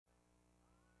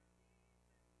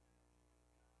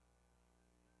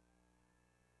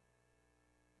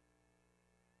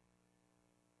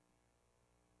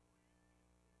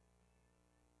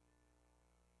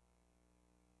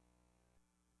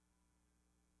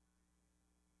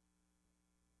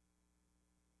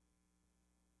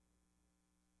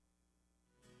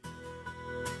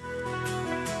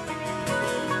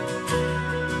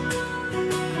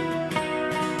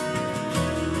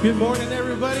Good morning,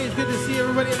 everybody. It's good to see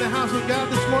everybody in the house of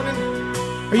God this morning.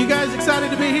 Are you guys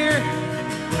excited to be here?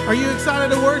 Are you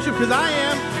excited to worship? Because I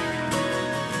am.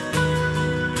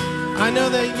 I know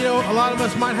that, a lot of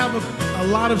us might have a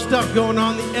lot of stuff going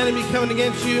on, the enemy coming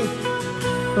against you.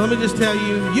 But let me just tell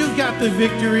you, you've got the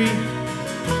victory.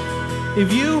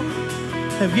 If you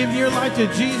have given your life to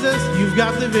Jesus, you've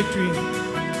got the victory.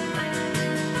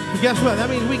 But guess what? That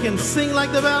means we can sing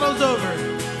like the battle's over.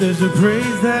 There's a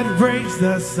praise that breaks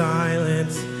the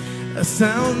silence, a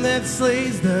sound that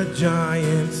slays the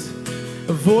giants,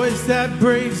 a voice that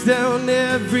breaks down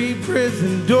every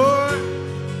prison door.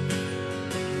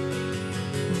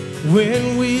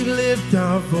 When we lift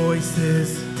our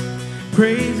voices,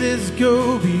 praises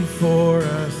go before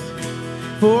us,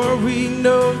 for we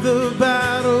know the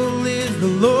battle is the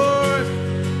Lord.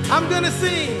 I'm gonna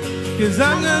sing, 'cause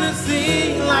I'm gonna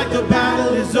sing like the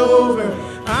battle is over.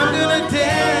 I'm gonna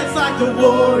dance like the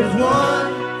war is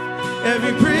won.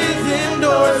 Every prison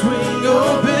door swing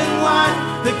open wide.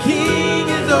 The King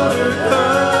is overcome.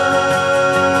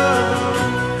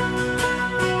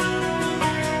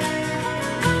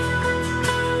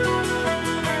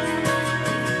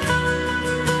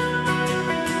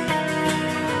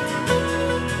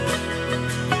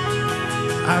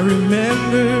 I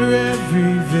remember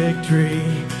every victory,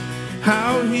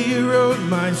 how He wrote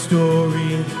my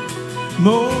story.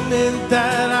 Moment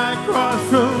that I crossed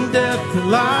from death to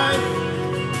life.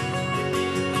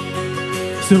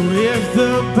 So if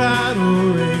the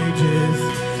battle rages,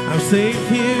 I'm safe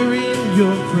here in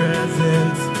your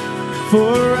presence,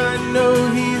 for I know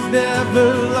He's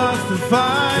never lost a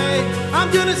fight.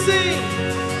 I'm gonna sing,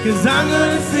 'cause I'm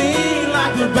gonna sing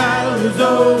like the battle is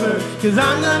over, 'cause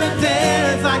I'm gonna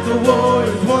dance like the war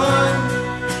is won.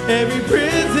 Every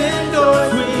prison door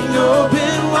swing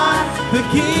open wide. The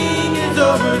King is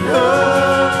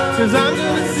overcome. 'Cause I'm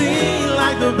gonna sing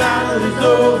like the battle is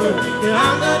over, and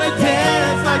I'm gonna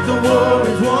dance like the war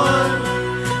is won.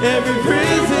 Every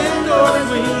prison door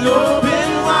swing open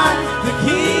wide. The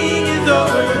King is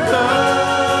overcome.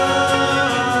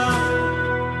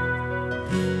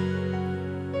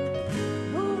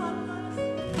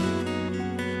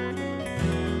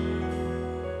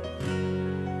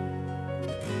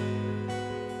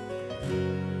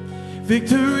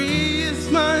 Victory is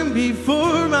mine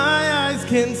before my eyes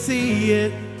can see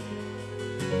it.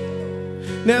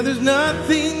 Now there's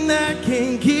nothing that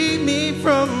can keep me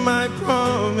from my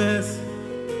promise.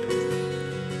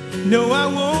 No, I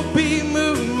won't be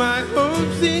moved. My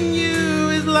hope's in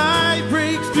you as light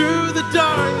breaks through the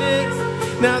darkness.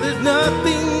 Now there's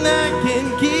nothing that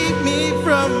can keep me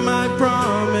from my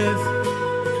promise.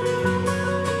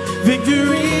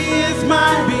 Victory is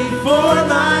mine before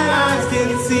my eyes can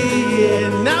see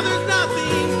it. Now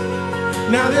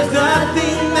there's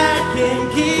nothing that can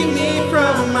keep me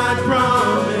from my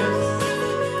promise.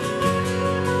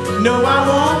 No, I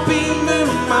won't be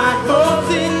moved. My hope's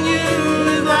in you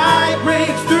as light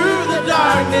breaks through the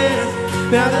darkness.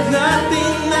 Now there's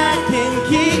nothing that can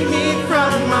keep me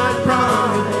from my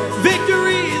promise.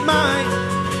 Victory is mine.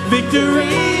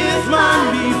 Victory is mine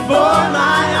before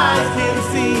my eyes can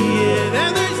see it.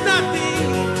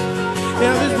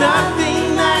 And there's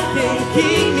nothing that can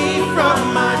keep me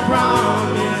from my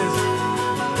promise.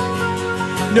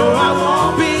 No, I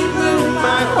won't be moved.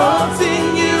 My hope's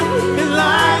in you. And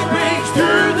light breaks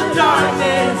through the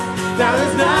darkness. Now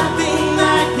there's nothing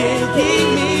that can keep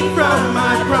me from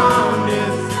my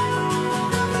promise.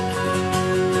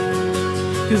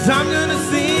 'Cause I'm gonna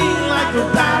sing like the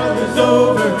battle is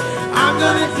over. I'm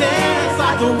gonna dance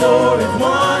like the war is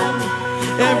won.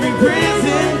 Every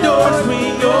prison door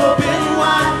swing open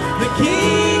wide. The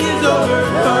King is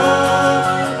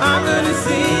overcome. I'm gonna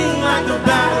sing like the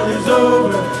battle is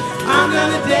over. I'm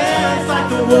gonna dance like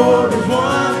the war is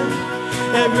won.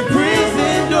 Every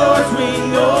prison door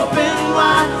swing open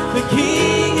wide. The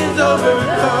King is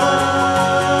overcome.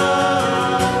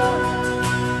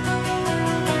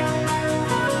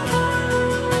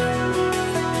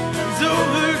 He's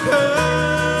overcome.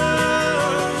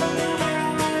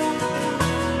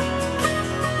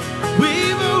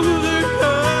 We've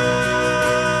overcome.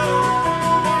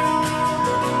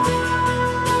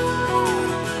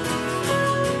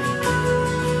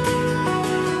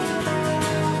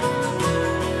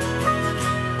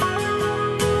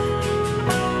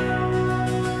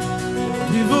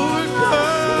 We've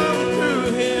overcome through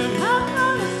Him.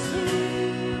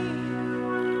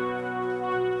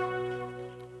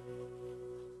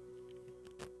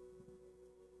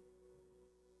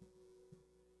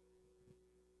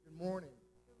 Good morning.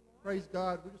 Praise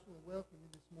God. We just want to welcome you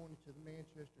this morning to the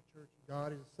Manchester Church of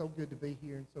God. It is so good to be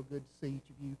here and so good to see each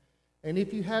of you. And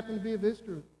if you happen to be a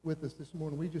visitor with us this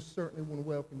morning, we just certainly want to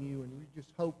welcome you, and we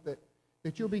just hope that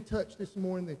you'll be touched this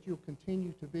morning, that you'll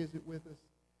continue to visit with us.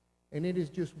 And it is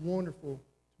just wonderful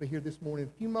to be here this morning. In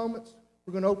a few moments,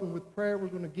 we're going to open with prayer. We're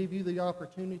going to give you the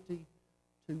opportunity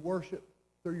to worship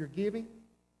through your giving.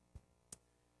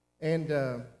 And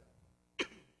let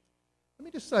me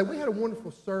just say, we had a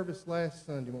wonderful service last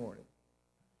Sunday morning,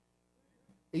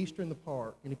 Easter in the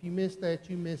Park. And if you missed that,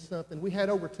 you missed something. We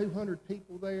had over 200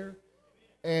 people there.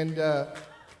 And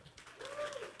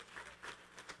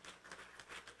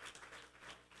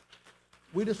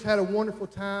we just had a wonderful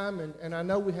time. And I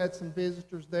know we had some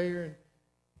visitors there. And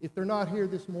if they're not here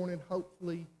this morning,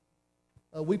 hopefully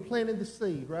we planted the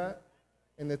seed, right?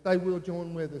 And that they will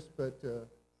join with us. But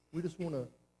we just want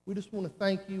to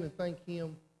thank you and thank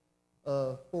him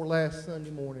for last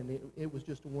Sunday morning. It was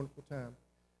just a wonderful time.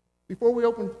 Before we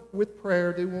open with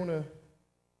prayer, I do want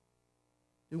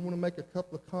to make a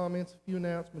couple of comments, a few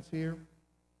announcements here.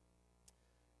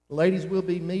 The ladies will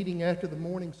be meeting after the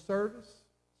morning service.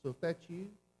 So if that's you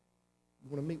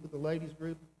want to meet with the ladies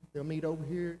group, they'll meet over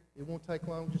here. It won't take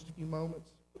long, just a few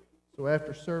moments. So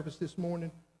after service this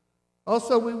morning.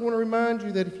 Also, we want to remind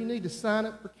you that if you need to sign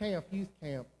up for camp, youth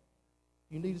camp,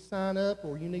 you need to sign up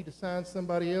or you need to sign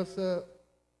somebody else up,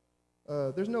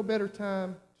 there's no better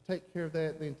time to take care of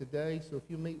that than today. So if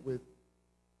you meet with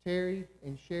Terry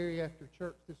and Sherry after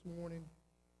church this morning,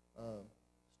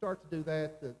 start to do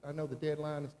that. I know the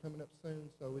deadline is coming up soon,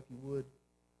 so if you would,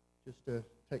 just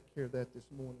take care of that this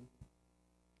morning.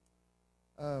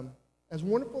 As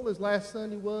wonderful as last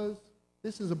Sunday was,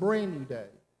 this is a brand new day.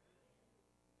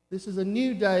 This is a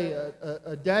new day,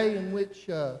 a day in which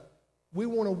we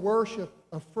want to worship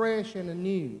afresh and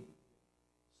anew.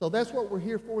 So that's what we're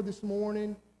here for this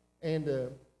morning.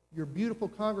 And your beautiful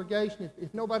congregation,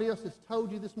 if nobody else has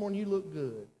told you this morning, you look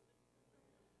good.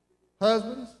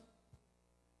 Husbands,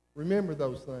 remember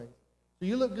those things. So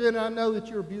you look good, and I know that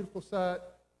you're a beautiful sight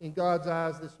in God's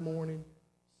eyes this morning.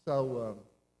 So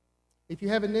if you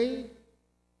have a need,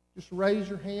 just raise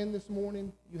your hand this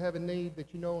morning. You have a need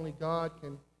that you know only God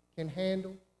can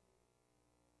handle.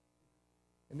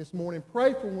 And this morning,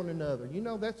 pray for one another. You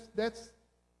know,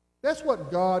 that's what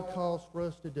God calls for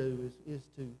us to do, is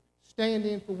to stand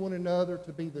in for one another,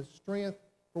 to be the strength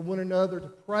for one another, to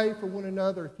pray for one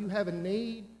another. If you have a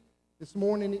need this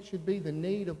morning, it should be the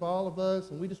need of all of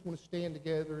us, and we just want to stand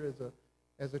together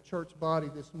as a church body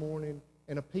this morning,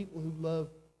 and a people who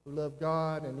love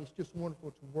God, and it's just wonderful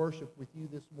to worship with you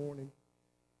this morning,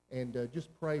 and just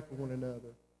pray for one another.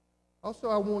 Also,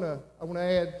 I want to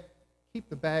add, keep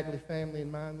the Bagley family in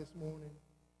mind this morning,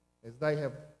 as they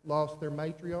have lost their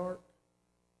matriarch.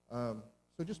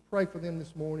 So just pray for them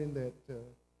this morning that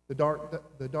the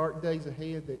dark days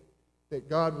ahead, that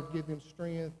God would give them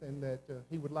strength, and that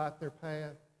he would light their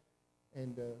path,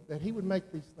 and that he would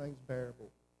make these things bearable.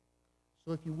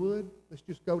 So if you would, let's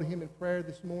just go to him in prayer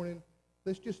this morning.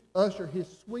 Let's just usher his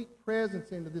sweet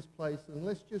presence into this place, and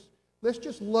let's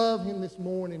just love him this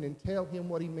morning and tell him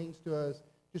what he means to us.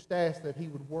 Just ask that he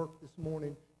would work this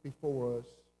morning before us.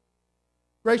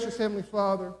 Gracious Heavenly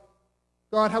Father,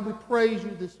 God, how we praise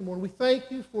you this morning. We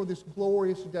thank you for this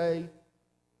glorious day.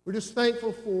 We're just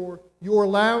thankful for your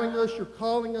allowing us, your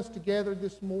calling us together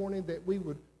this morning, that we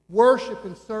would worship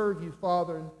and serve you,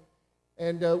 Father.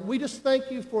 And we just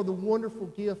thank you for the wonderful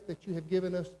gift that you have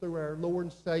given us through our Lord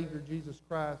and Savior, Jesus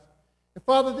Christ. And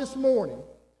Father, this morning,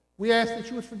 we ask that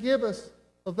you would forgive us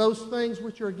of those things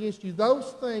which are against you,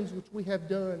 those things which we have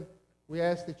done. We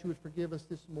ask that you would forgive us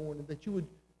this morning, that you would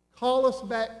call us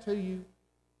back to you,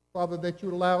 Father, that you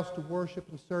would allow us to worship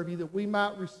and serve you, that we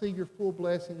might receive your full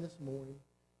blessing this morning.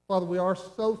 Father, we are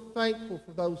so thankful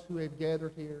for those who have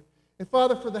gathered here. And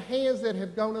Father, for the hands that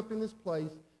have gone up in this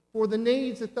place, for the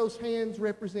needs that those hands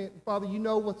represent. And Father, you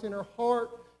know what's in our heart.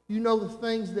 You know the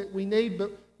things that we need.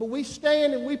 But we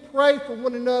stand and we pray for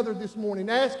one another this morning,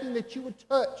 asking that you would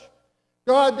touch.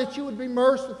 God, that you would be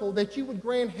merciful, that you would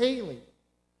grant healing.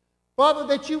 Father,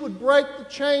 that you would break the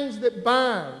chains that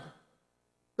bind.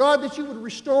 God, that you would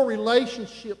restore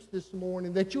relationships this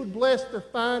morning, that you would bless the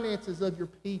finances of your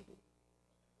people.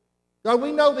 God,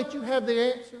 we know that you have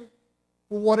the answer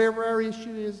for whatever our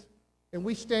issue is, and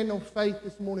we stand on faith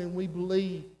this morning, and we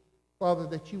believe, Father,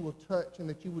 that you will touch and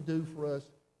that you will do for us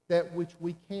that which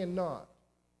we cannot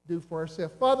do for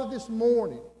ourselves. Father, this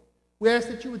morning, we ask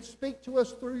that you would speak to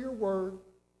us through your word.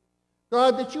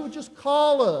 God, that you would just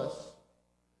call us.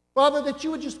 Father, that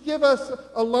you would just give us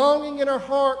a longing in our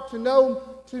heart to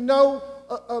know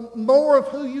more of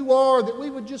who you are, that we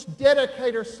would just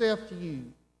dedicate ourselves to you.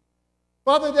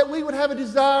 Father, that we would have a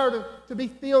desire to be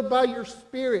filled by your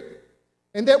Spirit.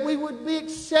 and that we would be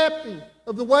accepting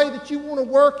of the way that you want to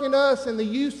work in us and the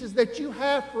uses that you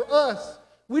have for us.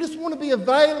 We just want to be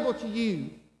available to you,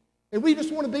 and we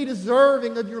just want to be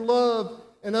deserving of your love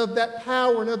and of that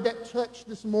power and of that touch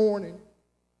this morning.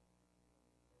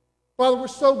 Father, we're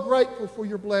so grateful for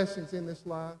your blessings in this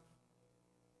life,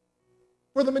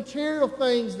 for the material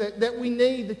things that we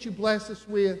need that you bless us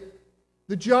with,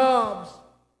 the jobs.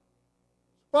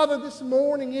 Father, this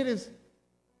morning it is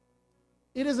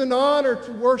an honor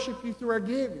to worship you through our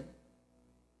giving.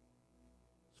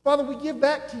 Father, we give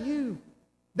back to you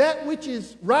that which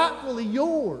is rightfully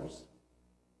yours.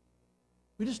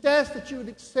 We just ask that you would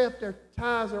accept our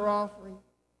tithes, our offering.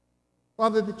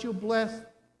 Father, that you'll bless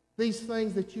these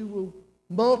things, that you will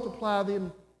multiply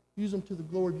them, use them to the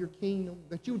glory of your kingdom,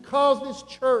 that you would cause this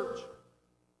church,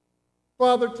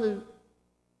 Father, to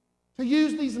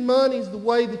use these monies the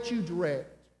way that you direct.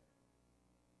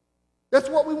 That's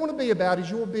what we want to be about, is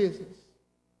your business.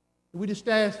 And we just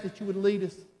ask that you would lead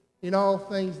us in all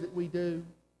things that we do.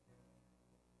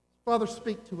 Father,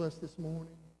 speak to us this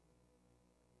morning.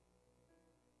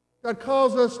 God,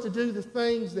 cause us to do the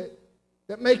things that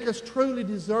make us truly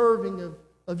deserving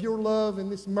of your love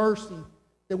and this mercy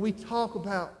that we talk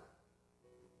about.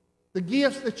 The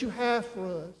gifts that you have for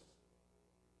us.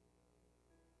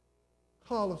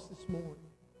 Call us this morning.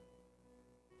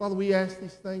 Father, we ask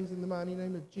these things in the mighty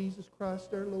name of Jesus Christ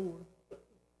our Lord.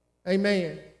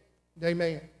 Amen and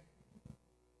amen.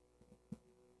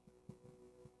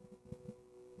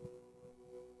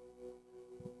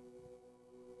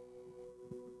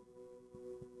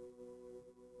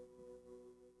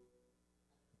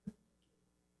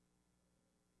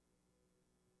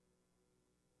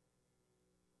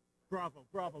 Bravo,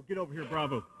 Bravo, get over here,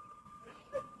 Bravo.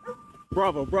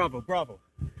 Bravo, Bravo, Bravo.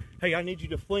 Hey, I need you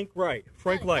to flank right.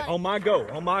 Flank right. On my go,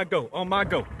 on my go, on my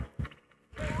go.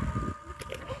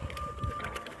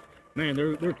 Man,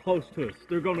 they're close to us.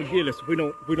 They're gonna get us if we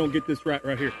don't get this right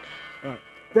here. All right.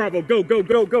 Bravo, go, go,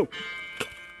 go, go.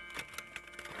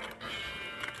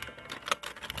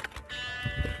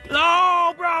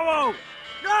 No, Bravo!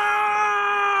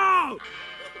 No!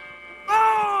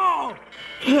 Oh!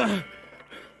 No!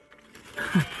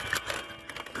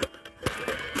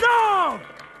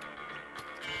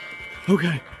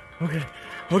 Okay, okay,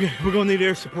 okay. We're gonna need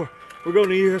air support. We're gonna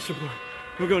need air support.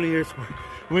 We're gonna need air support.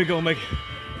 We're gonna make it.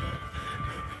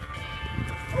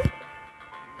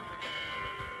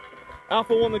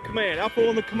 Alpha 1 the command. Alpha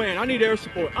 1 the command. I need air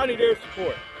support. I need air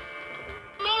support.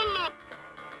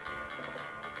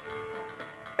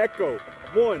 Echo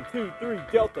 1, 2, 3,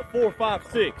 Delta 4, 5,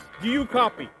 6. Do you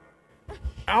copy?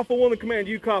 Alpha 1 the command.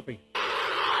 Do you copy?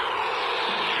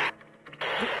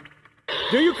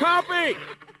 Do you copy?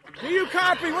 Do you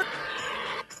copy? What?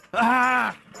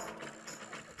 Ah!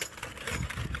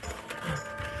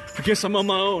 I guess I'm on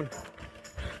my own.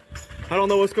 I don't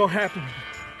know what's gonna happen.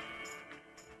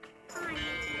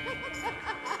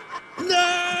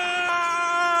 No!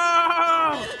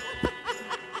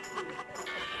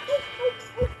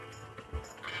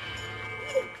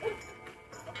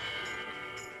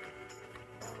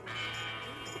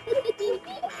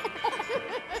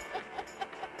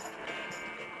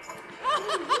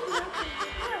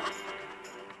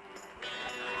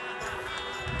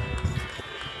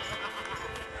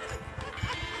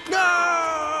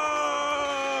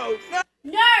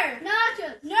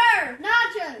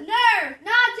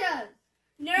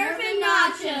 Nerf and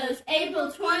Nachos,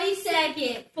 April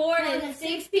 22nd, 4 to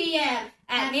 6 p.m.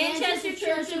 at Manchester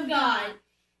Church of God.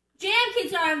 Jam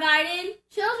kids are invited.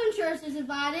 Children's church is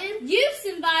invited. Youth's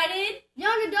invited.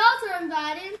 Young adults are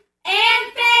invited.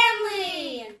 And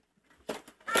family.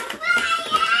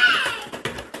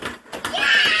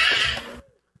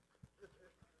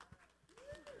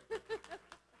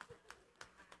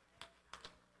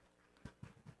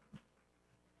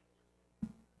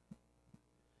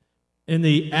 And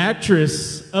the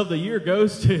actress of the year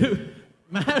goes to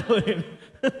Madeline.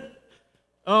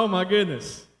 Oh, my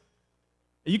goodness.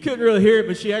 You couldn't really hear it,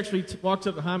 but she actually walks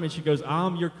up behind me and she goes,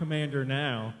 "I'm your commander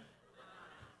now."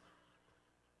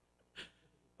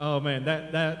 Oh, man,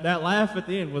 that laugh at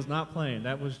the end was not playing.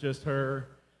 That was just her.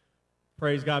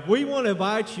 Praise God. We want to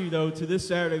invite you, though, to this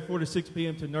Saturday, 4 to 6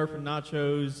 p.m. to Nerf and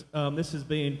Nachos. This is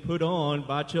being put on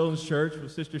by Children's Church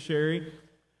with Sister Sherry.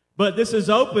 But this is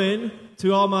open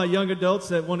to all my young adults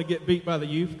that want to get beat by the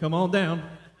youth. Come on down.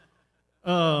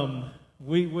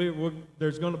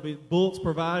 There's going to be bullets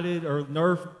provided, or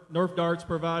Nerf darts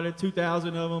provided,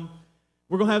 2,000 of them.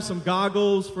 We're going to have some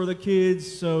goggles for the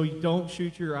kids so you don't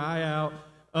shoot your eye out.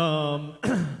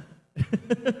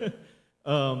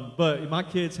 But my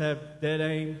kids have dead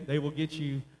aim. They will get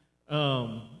you.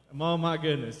 Oh, my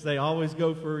goodness. They always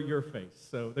go for your face.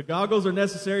 So the goggles are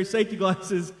necessary, safety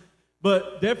glasses,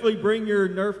 but definitely bring your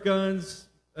Nerf guns.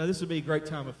 This would be a great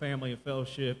time of family and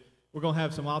fellowship. We're going to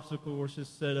have some obstacle courses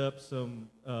set up, some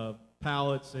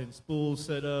pallets and spools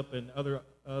set up, and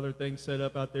other things set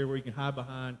up out there where you can hide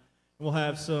behind. And we'll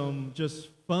have some just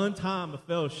fun time of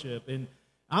fellowship. And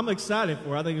I'm excited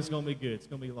for it. I think it's going to be good. It's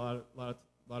going to be a lot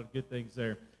of good things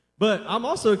there. But I'm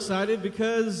also excited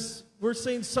because we're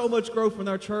seeing so much growth in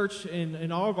our church and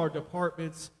in all of our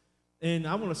departments. And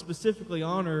I want to specifically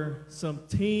honor some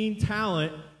teen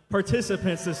talent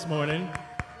participants this morning.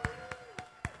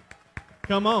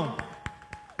 Come on.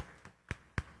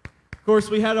 Of course,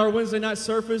 we had our Wednesday night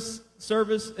service,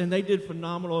 and they did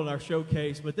phenomenal in our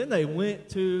showcase. But then they went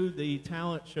to the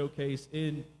talent showcase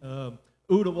in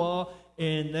Ottawa,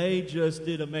 and they just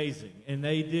did amazing. And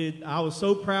I was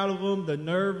so proud of them. The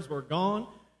nerves were gone.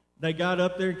 They got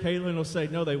up there, and Caitlin will say,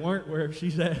 no, they weren't where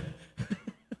she's at.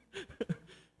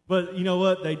 But you know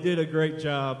what? They did a great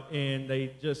job, and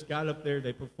they just got up there.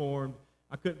 They performed.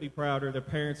 I couldn't be prouder. The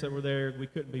parents that were there, we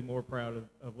couldn't be more proud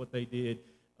of what they did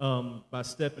by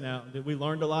stepping out. We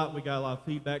learned a lot. We got a lot of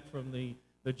feedback from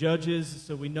the judges,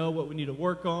 so we know what we need to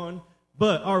work on.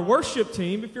 But our worship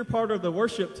team, if you're part of the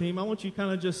worship team, I want you to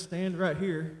kind of just stand right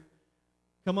here.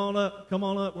 Come on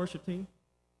up, worship team.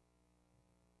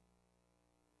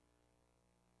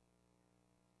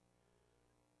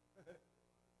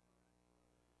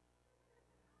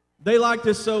 They liked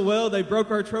us so well, they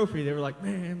broke our trophy. They were like,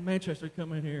 man, Manchester,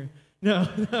 come in here. No.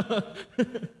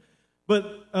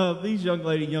 But these young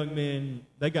men,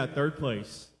 they got third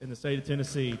place in the state of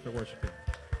Tennessee for worship team.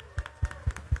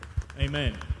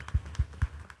 Amen.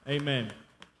 Amen.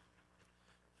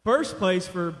 First place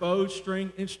for bow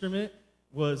string instrument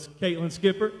was Caitlin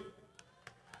Skipper.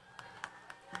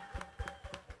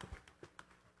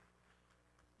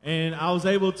 And I was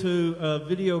able to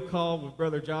video call with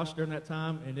Brother Josh during that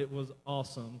time, and it was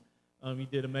awesome. He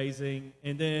did amazing.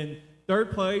 And then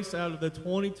third place out of the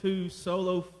 22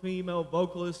 solo female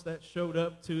vocalists that showed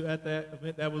up at that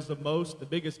event, that was the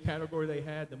biggest category they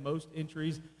had, the most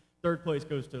entries. Third place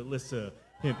goes to Alyssa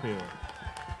Hemphill.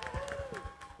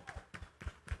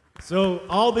 So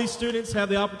all these students have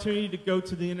the opportunity to go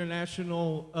to the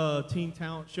International Teen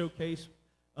Talent Showcase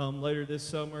later this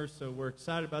summer, so we're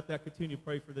excited about that. Continue to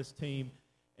pray for this team.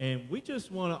 And we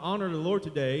just want to honor the Lord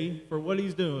today for what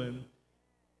he's doing.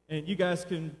 And you guys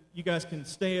can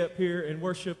stay up here and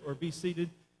worship or be seated.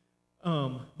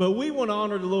 But we want to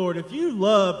honor the Lord. If you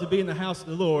love to be in the house of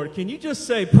the Lord, can you just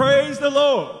say, praise the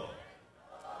Lord?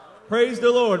 Praise the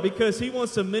Lord, because he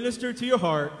wants to minister to your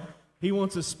heart. He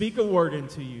wants to speak a word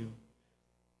into you.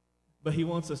 But he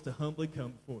wants us to humbly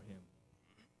come before him.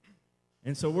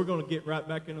 And so we're going to get right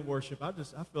back into worship. I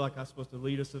feel like I'm supposed to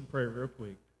lead us in prayer real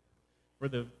quick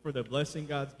for the blessing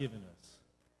God's given us.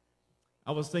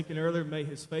 I was thinking earlier, may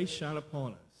his face shine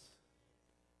upon us.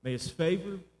 May his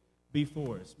favor be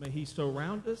for us. May he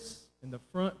surround us in the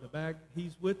front, the back.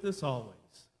 He's with us always.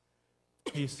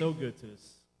 He's so good to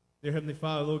us. Dear Heavenly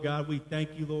Father, Lord God, we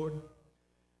thank you, Lord,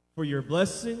 for your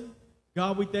blessing.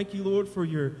 God, we thank you, Lord, for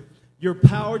your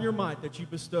power and your might that you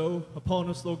bestow upon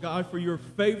us, Lord God, for your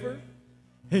favor.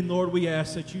 And Lord, we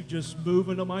ask that you just move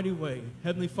in a mighty way.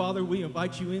 Heavenly Father, we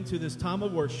invite you into this time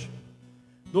of worship.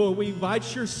 Lord, we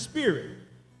invite your spirit,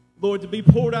 Lord, to be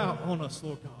poured out on us,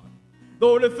 Lord God.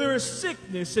 Lord, if there is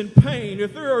sickness and pain,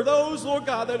 if there are those, Lord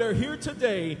God, that are here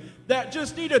today that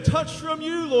just need a touch from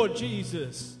you, Lord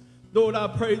Jesus, Lord, I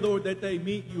pray, Lord, that they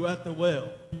meet you at the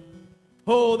well.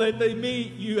 Oh, that they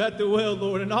meet you at the well,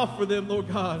 Lord, and offer them, Lord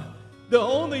God, the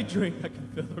only drink that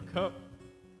can fill their cup.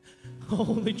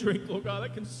 Only drink, Lord God,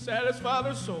 that can satisfy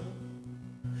their soul.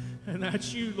 And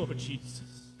that's you, Lord Jesus.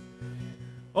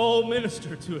 Oh,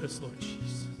 minister to us, Lord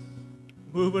Jesus.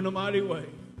 Move in a mighty way.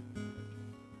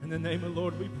 In the name of the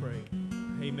Lord we pray.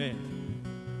 Amen.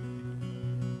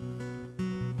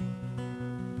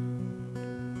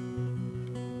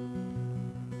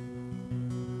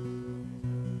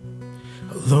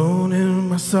 Alone in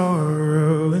my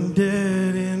sorrow and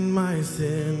dead in my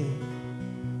sin.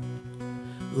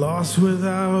 Lost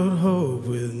without hope,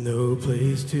 with no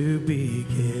place to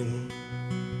begin.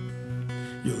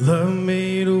 Your love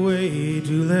made a way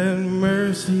to let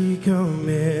mercy come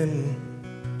in.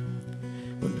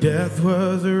 When death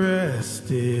was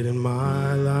arrested and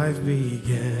my life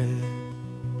began.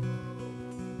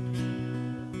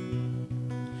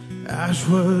 Ash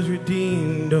was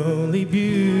redeemed, only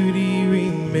beauty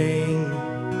remained.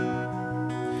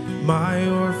 My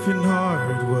orphan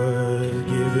heart was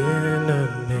given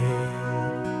a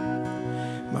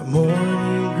name. My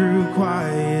mourning grew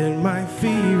quiet, my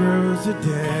feet rose to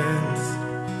dance.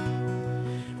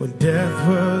 when death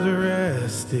was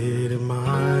arrested and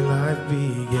my life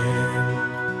began.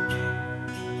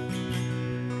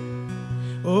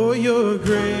 Oh, your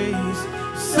grace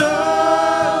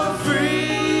so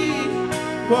free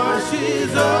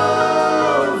washes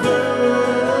over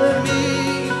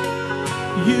me.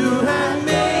 You have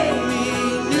made me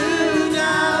new,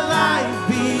 now life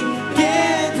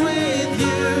begins with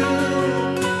you.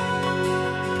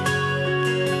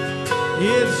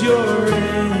 It's your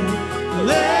endless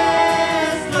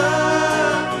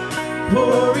love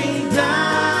pouring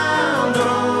down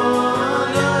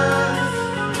on us.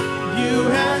 You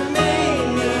have made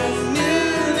me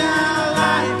new, now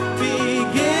life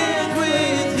begins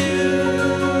with you.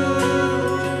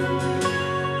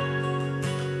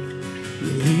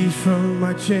 Released from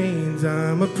my chains,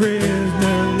 I'm a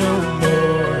prisoner no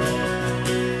more.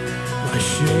 My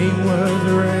shame was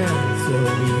a ransom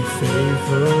he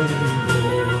faithfully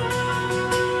bore.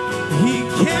 He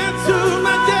canceled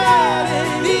my debt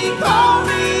and he called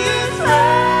me his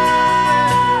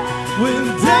friend. When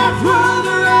death was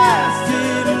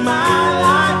arrested and my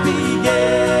life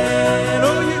began.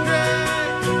 Oh, your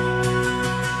grace,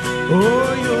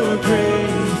 oh, your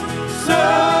grace, so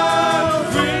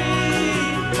free,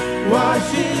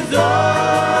 washes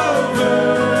over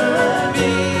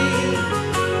me.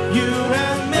 You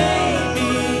have made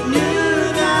me new,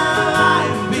 now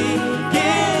life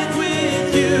begins with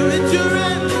you. It's your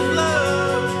endless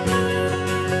love.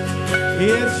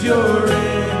 It's your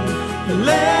endless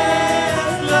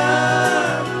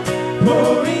love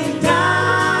pouring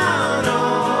down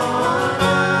on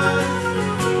us.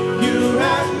 You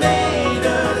have made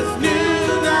us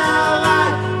new, now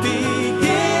life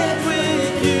begins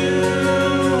with you.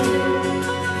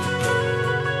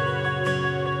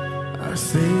 Our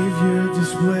Savior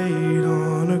displayed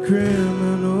on a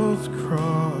criminal's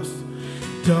cross.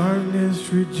 Darkness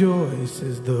rejoiced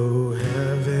as though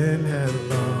heaven had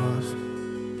lost.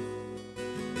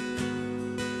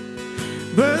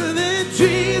 But then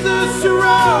Jesus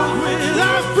arose with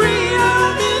our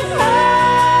freedom in hand.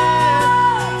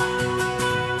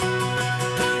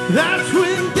 That's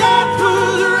when death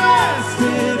was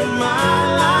arrested and my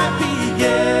life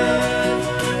began.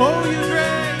 Oh, your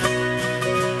grace,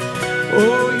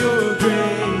 oh, your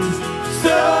grace,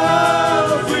 so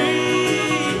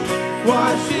free,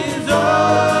 washes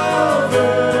over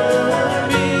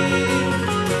me.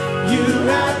 You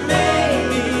have made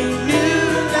me new,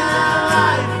 now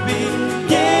life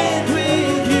begins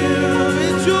with you.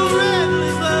 It's your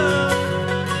endless love.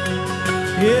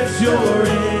 It's your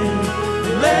endless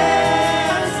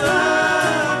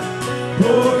love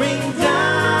pouring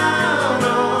down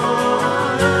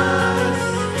on us.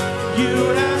 You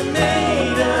have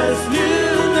made us new,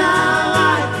 now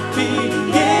life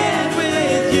begins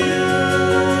with you.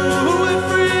 We're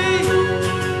free.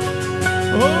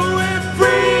 Oh, we're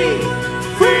free,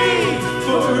 free,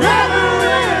 forever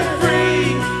we're free.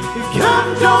 Come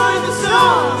join the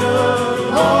song of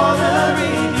all the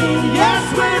redeemed. Yes,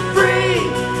 we're free,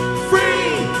 free,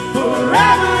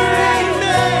 forever,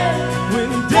 amen. When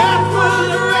death was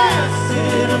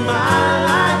arrested and my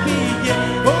life began.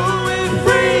 Oh, we're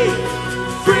free,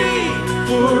 free,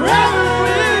 forever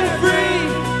we're free.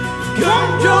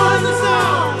 Come join the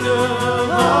song of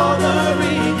all the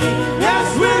redeemed. Yes,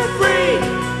 we're free,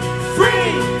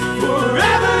 free,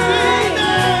 forever,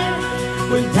 amen.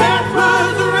 When death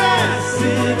was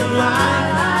arrested and my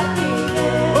life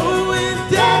began. Oh, when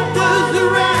death was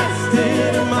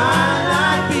arrested and my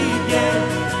life began.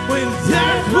 When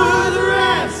death was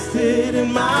arrested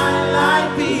and my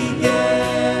life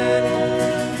began.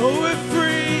 Oh, we're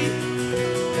free.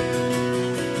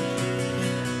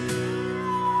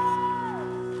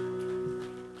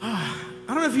 I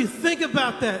don't know if you think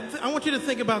about that. I want you to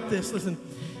think about this. Listen,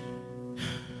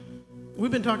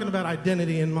 we've been talking about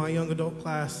identity in my young adult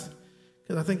class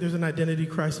because I think there's an identity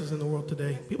crisis in the world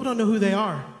today. People don't know who they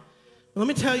are. But let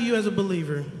me tell you as a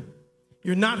believer,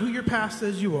 you're not who your past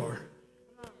says you are.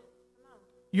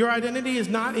 Your identity is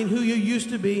not in who you used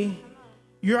to be.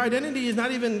 Your identity is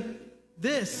not even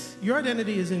this. Your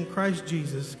identity is in Christ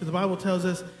Jesus, because the Bible tells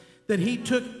us that he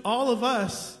took all of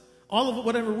us, all of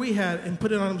whatever we had, and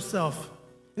put it on himself.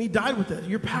 And he died with it.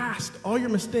 Your past, all your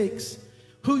mistakes,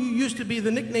 who you used to be,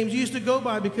 the nicknames you used to go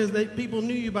by because people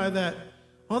knew you by that,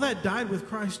 all that died with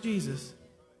Christ Jesus.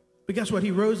 But guess what?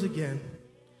 He rose again.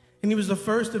 And he was the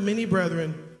first of many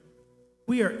brethren.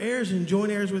 We are heirs and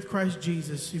joint heirs with Christ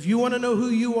Jesus. If you want to know who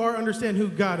you are, understand who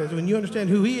God is. When you understand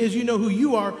who he is, you know who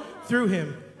you are through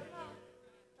him.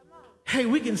 Hey,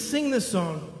 we can sing this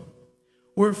song.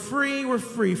 We're free,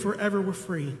 forever we're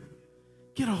free.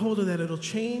 Get a hold of that. It'll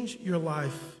change your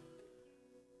life.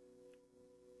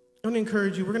 I want to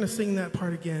encourage you. We're going to sing that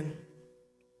part again.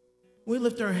 We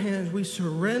lift our hands. We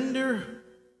surrender,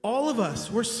 all of us.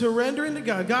 We're surrendering to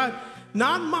God. God,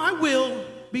 not my will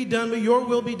be done, but your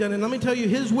will be done. And let me tell you,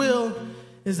 his will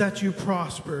is that you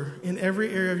prosper in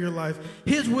every area of your life.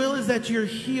 His will is that you're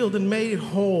healed and made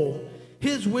whole.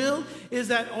 His will is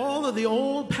that all of the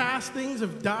old past things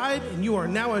have died and you are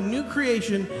now a new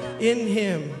creation in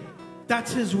him.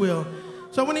 That's his will.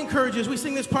 So I want to encourage you as we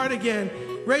sing this part again,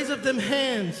 raise up them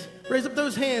hands, raise up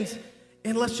those hands,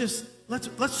 and let's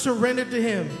surrender to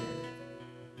him.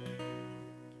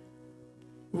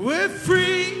 We're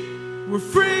free,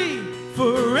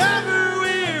 forever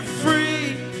we're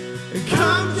free. And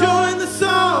come join the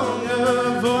song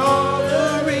of all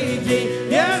the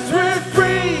redeemed. Yes, we're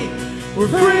free,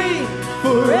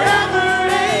 forever,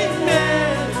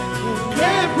 amen.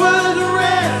 Death was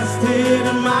arrested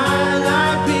and my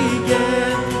life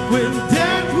began. When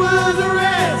death was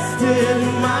arrested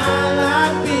and my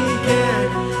life began.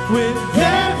 When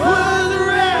death was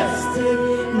arrested,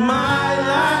 my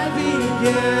life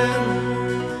began.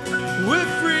 We're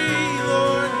free,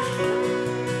 Lord.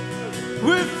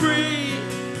 We're free.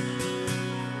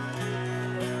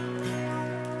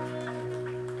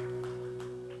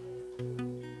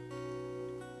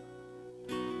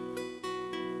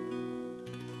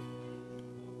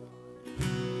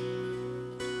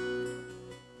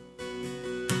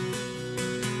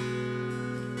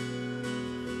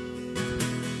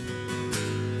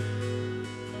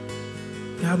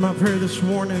 God, my prayer this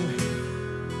morning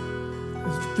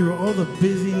is through all the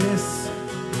busyness,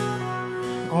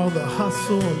 all the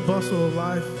hustle and bustle of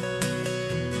life,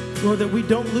 Lord, that we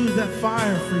don't lose that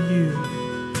fire for you,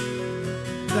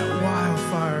 that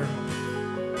wildfire.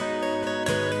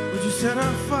 Would you set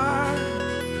our fire?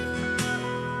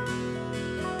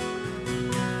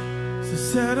 So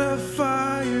set a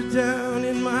fire down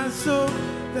in my soul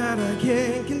that I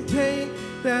can't contain,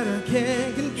 that I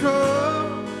can't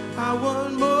control. I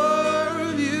want more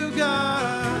of you,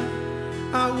 God.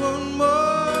 I want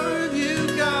more of you,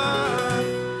 God.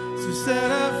 So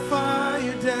set a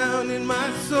fire down in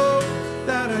my soul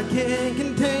that I can't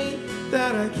contain,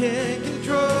 that I can't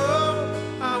control.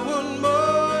 I want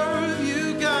more of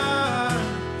you, God.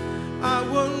 I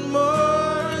want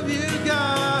more of you,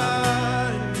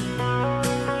 God.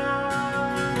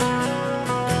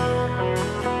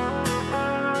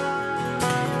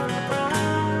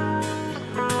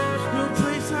 There's no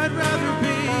place I'd rather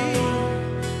be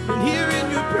than here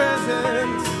in your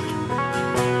presence.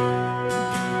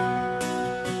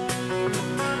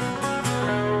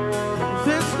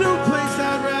 There's no place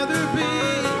I'd rather be.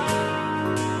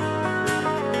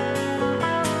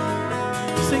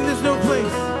 Sing, there's no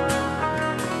place.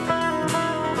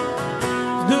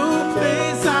 There's no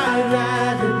place I'd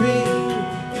rather be.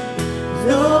 There's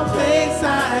no place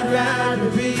I'd rather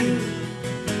be.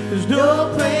 There's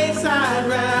no place I'd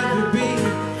rather be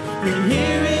than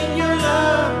here in your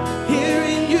love, here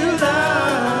in your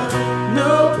love.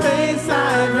 No place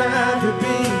I'd rather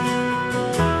be.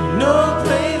 No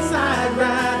place I'd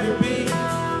rather be.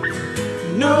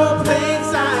 No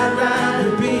place I'd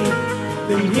rather be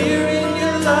than here in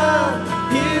your love,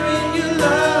 here in your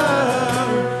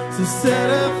love. So set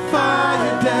a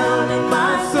fire down in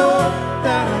my soul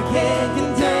that I can't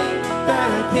contain, that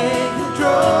I can't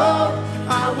control.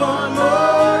 I want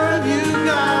more of you,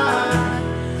 God.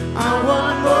 I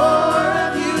want more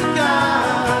of you,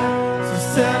 God. So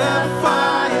set a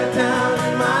fire down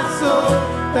in my soul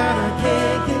that I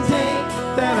can't contain,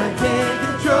 that I can't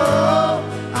control.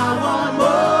 I want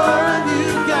more of you,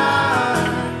 God.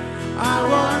 I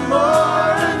want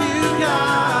more of you, God.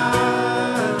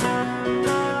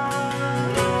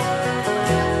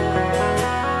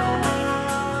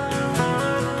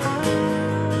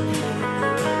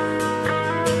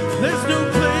 There's no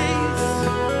place,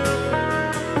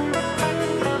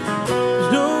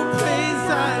 there's no place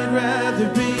I'd rather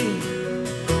be.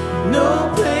 No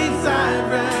place I'd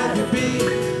rather be.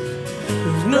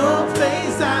 There's no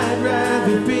place I'd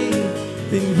rather be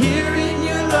than here in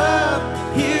your love,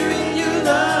 here in your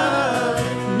love.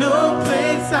 No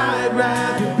place I'd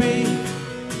rather be.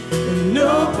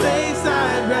 No place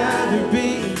I'd rather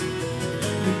be.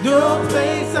 No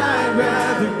place I'd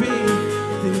rather be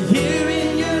than here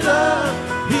in your love,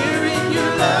 here in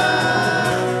your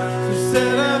love. So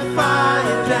set a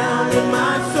fire down in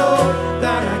my soul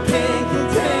that I can't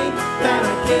contain, that I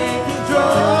can't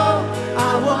control. I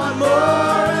want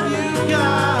more of you,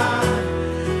 God.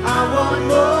 I want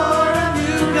more of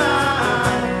you,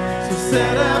 God. So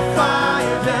set a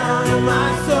fire down in my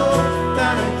soul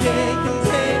that I can't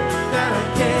contain, that I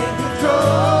can't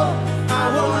control. I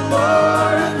want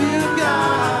more of you,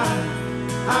 God.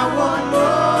 I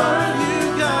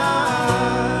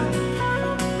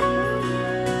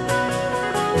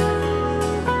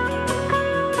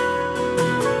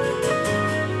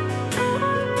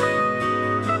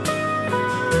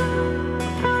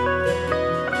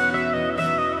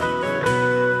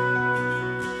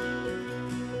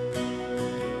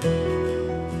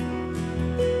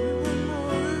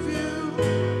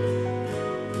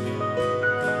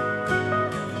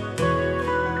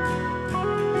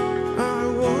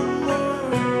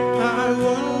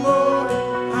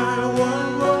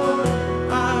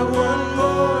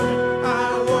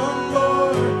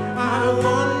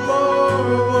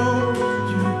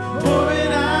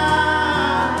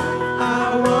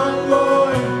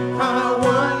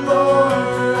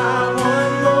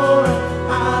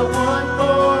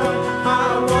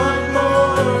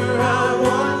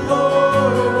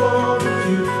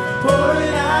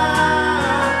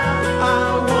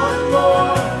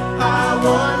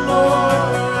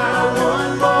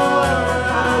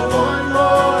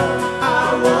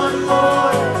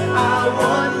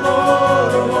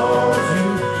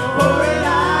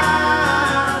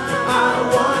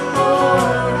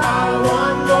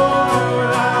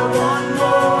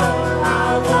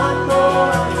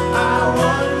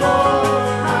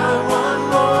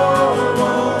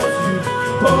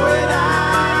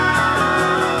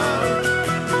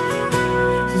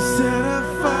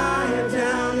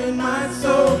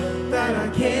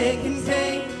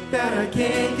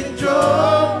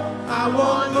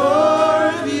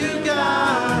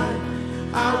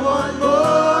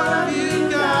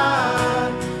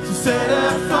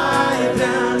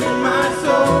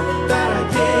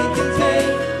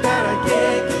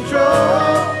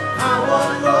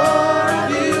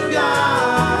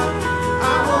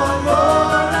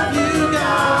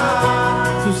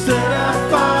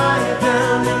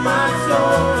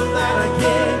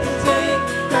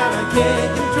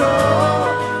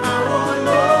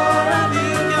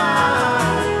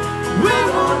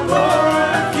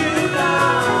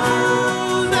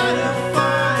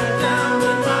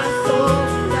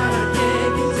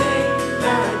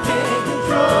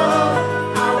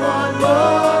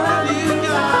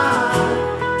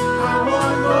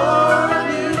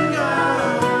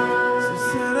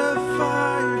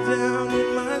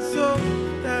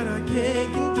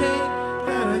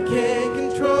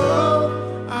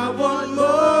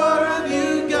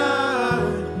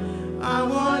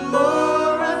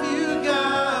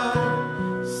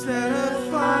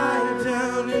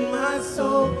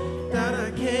soul that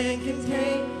I can't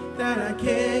contain, that I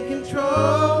can't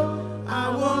control. I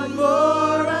want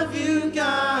more of you,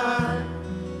 God.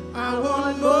 I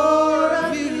want more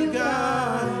of you,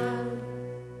 God.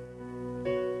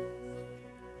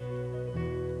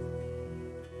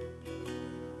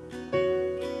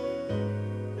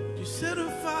 You set a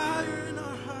fire in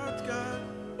our hearts, God.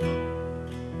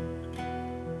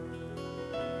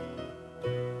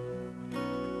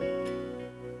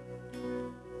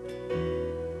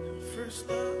 First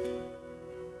love.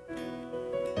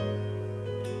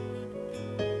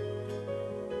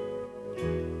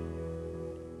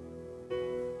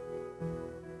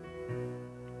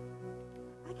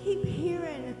 I keep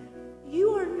hearing, you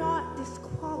are not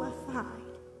disqualified.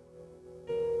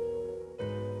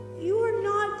 You are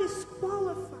not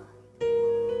disqualified.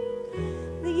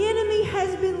 The enemy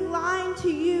has been lying to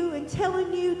you and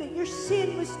telling you that your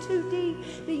sin was too deep,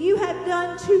 that you have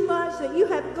done too much, that you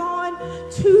have gone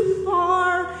too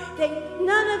far, that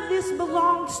none of this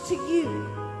belongs to you.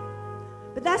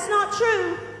 But that's not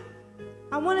true.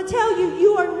 I want to tell you,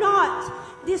 you are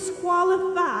not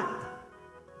disqualified.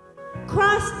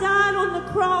 Christ died on the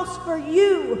cross for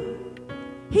you.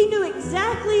 He knew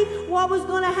exactly what was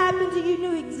going to happen to you,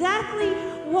 knew exactly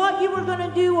what you were going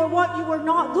to do or what you were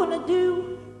not going to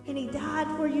do, and he died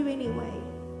for you anyway.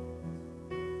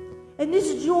 And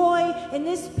this joy and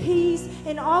this peace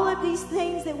and all of these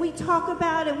things that we talk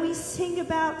about and we sing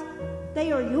about,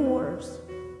 they are yours.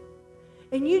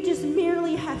 And you just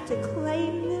merely have to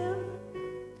claim them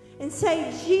and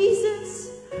say,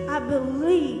 Jesus, I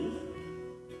believe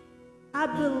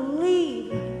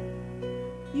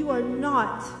you are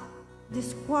not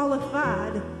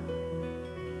disqualified.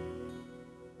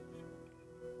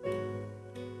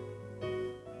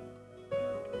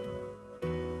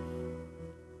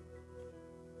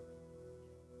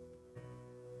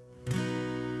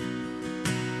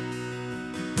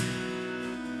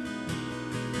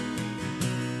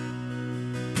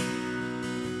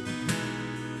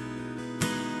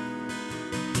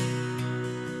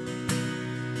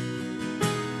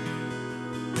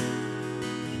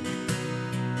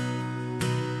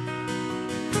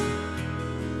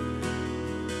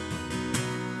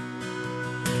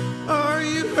 Are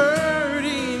you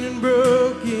hurting and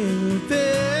broken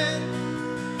within?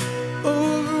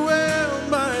 Overwhelmed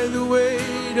by the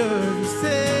weight of your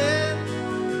sin?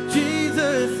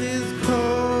 Jesus is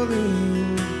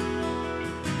calling.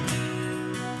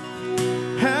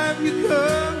 Have you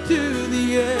come to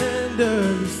the end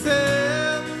of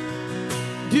yourself?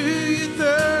 Do you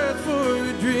thirst for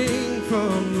a drink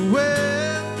from the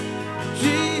well?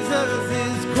 Jesus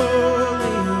is calling.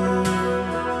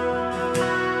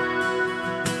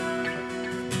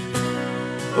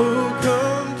 Oh,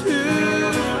 come to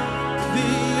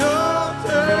the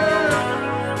altar.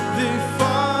 The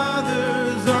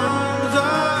Father's arms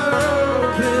are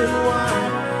open wide.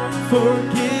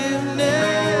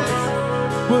 Forgiveness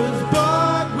was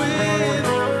bought with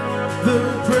the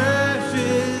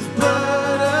precious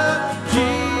blood of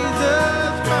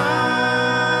Jesus Christ.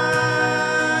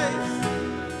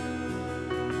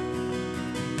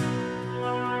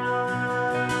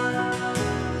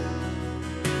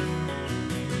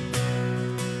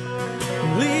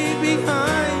 Leave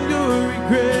behind your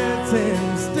regrets and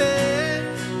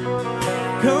mistakes.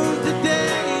 Come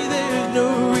today, there's no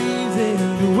reason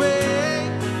to wait.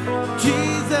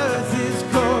 Jesus is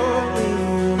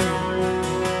calling.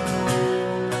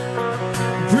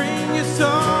 Bring your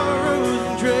sorrows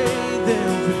and trade them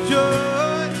for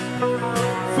joy.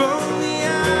 From the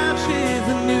ashes,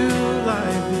 a new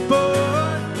life is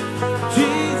born.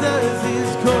 Jesus is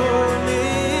calling.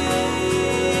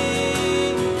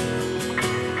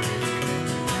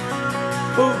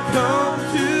 Oh, come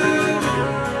to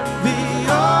the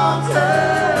altar.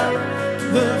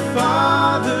 The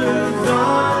Father's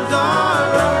arms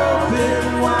are open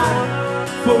wide.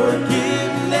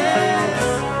 Forgiveness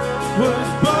was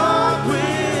bought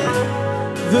with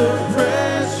the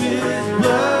precious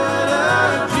blood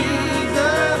of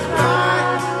Jesus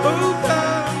Christ. Oh,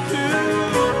 come to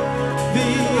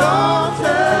the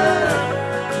altar.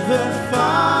 The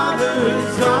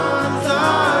Father's arms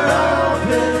are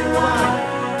open wide.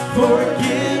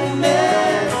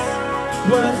 Forgiveness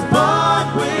was bought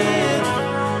with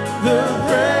the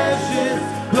precious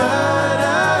blood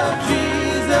of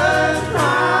Jesus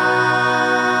Christ.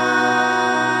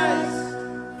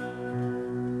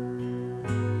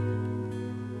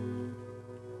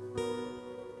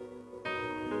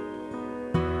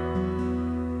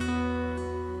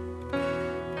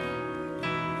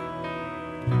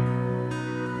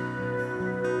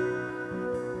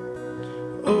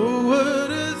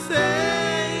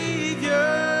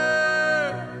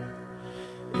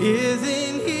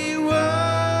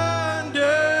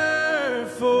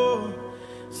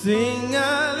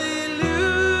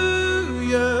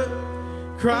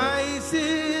 Christ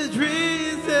is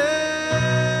risen.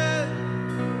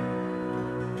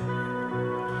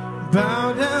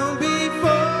 Bow down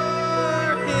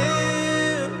before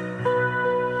him,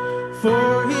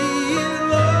 for he is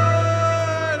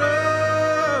Lord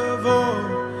of all.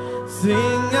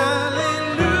 Sing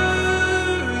hallelujah,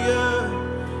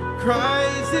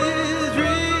 Christ is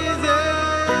risen.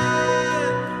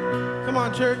 Come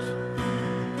on, church.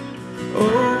 Oh,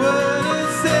 what a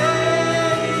Savior.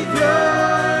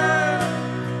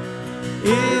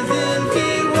 Isn't he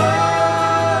wonderful?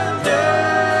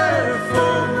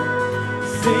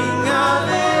 Sing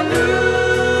hallelujah,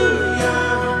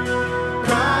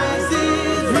 Christ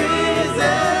is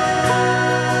risen.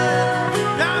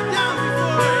 Bow down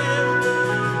before him,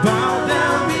 bow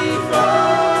down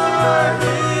before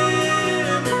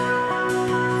him,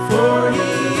 for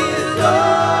he is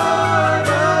Lord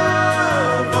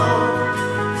of all.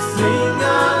 Sing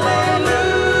hallelujah,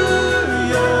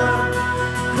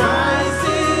 Christ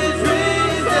is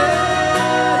risen.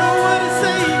 Oh, what a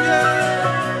Savior.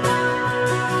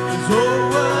 Oh,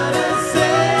 what a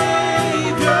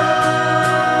Savior.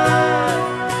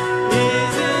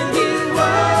 Isn't he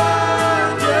wonderful?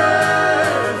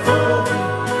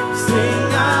 Sing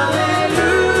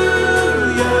hallelujah,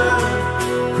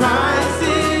 Christ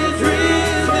is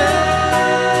risen.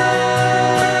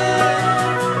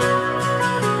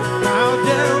 Bow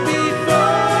down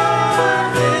before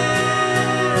him,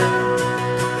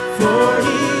 for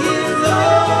he is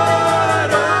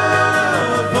Lord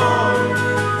of all.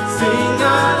 Sing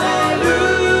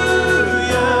hallelujah,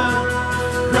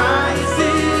 Christ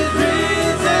is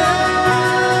risen.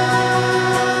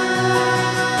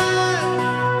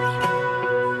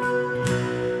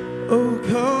 Oh,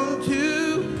 come to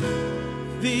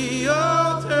the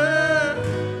altar.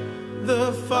 The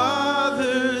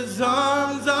Father's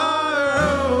arms are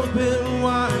open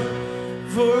wide.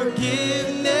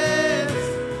 Forgiveness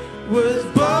was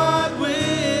bought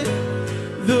with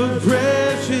the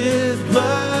precious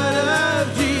blood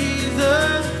of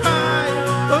Jesus Christ.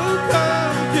 Oh,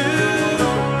 come to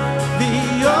the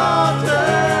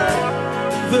altar.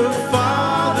 The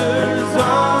Father's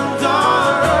arms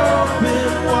are open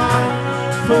wide.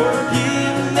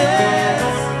 Forgiveness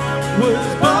was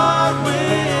bought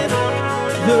with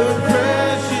the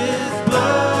precious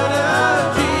blood of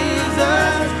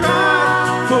Jesus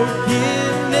Christ.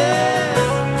 Forgiveness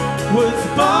was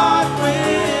bought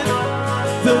with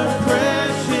the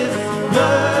precious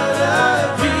blood of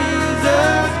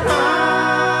Jesus Christ.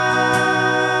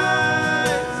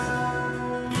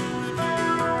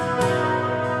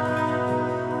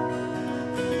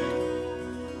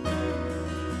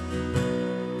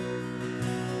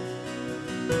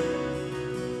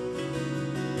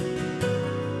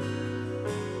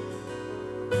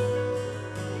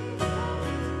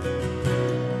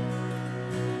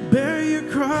 Bear your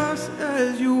cross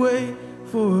as you wait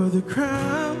for the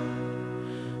crown.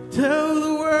 Tell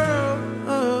the world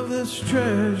of this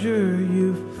treasure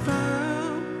you've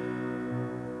found.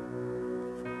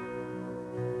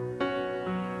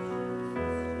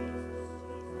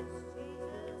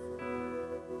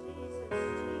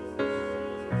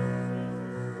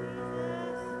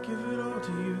 Give it all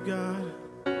to you, God.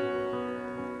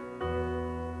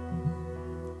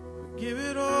 Give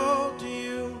it all to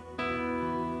you.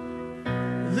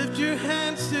 Lift your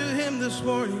hands to him this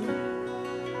morning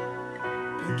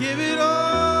and give it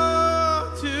all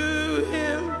to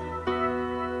him.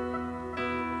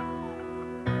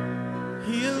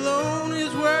 He alone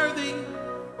is worthy.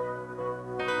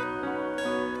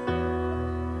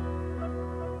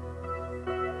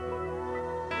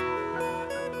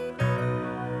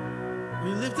 We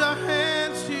lift our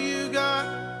hands to you, God,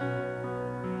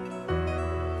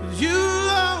 'cause you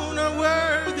alone are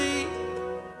worthy.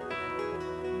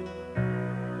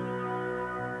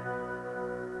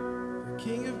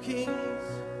 King of kings,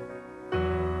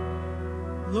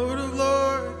 Lord of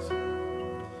lords,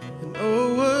 and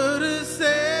oh, what a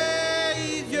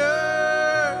Savior.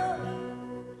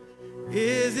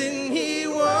 Isn't he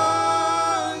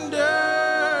wonderful?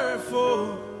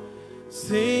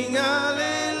 Sing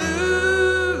hallelujah,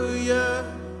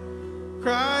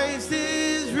 Christ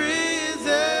is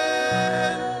risen.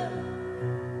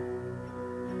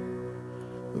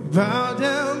 Bow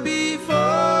down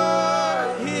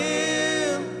before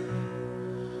him,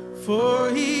 for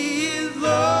he is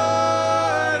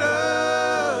Lord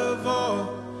of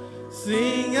all.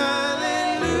 Sing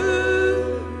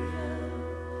hallelujah,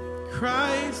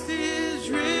 Christ is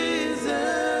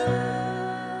risen.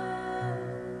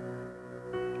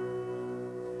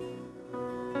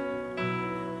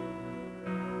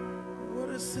 What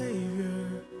a Savior.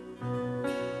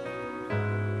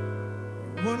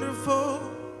 wonderful.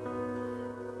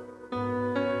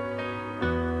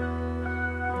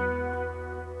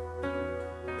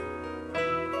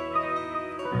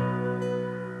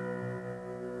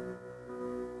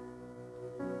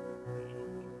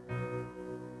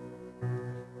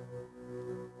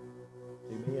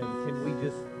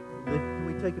 Can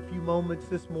we take a few moments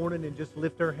this morning and just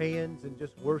lift our hands and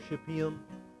just worship Him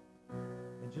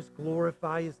and just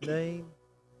glorify His name?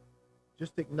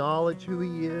 Just acknowledge who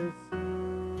He is.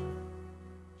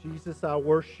 Jesus, I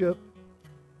worship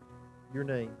your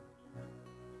name.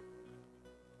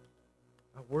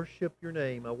 I worship your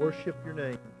name. I worship your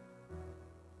name.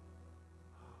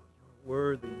 Oh, you're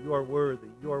worthy. You are worthy.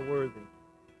 You are worthy.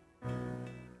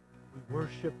 We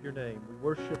worship your name. We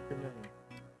worship your name.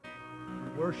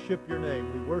 We worship your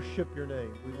name. We worship your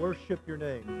name. We worship your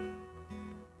name.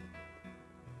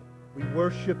 We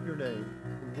worship your name.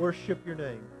 We worship your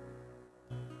name.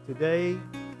 Today,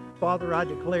 Father, I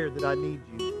declare that I need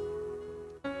you.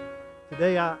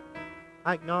 Today, I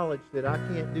acknowledge that I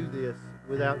can't do this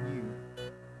without you.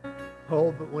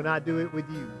 Oh, but when I do it with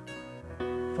you,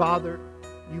 Father,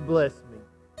 you bless me.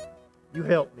 You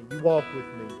help me. You walk with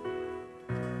me.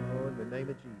 Oh, in the name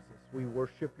of Jesus. We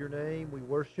worship your name. We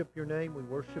worship your name. We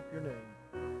worship your name.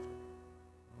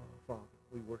 Oh, Father,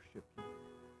 we worship you.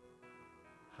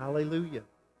 Hallelujah.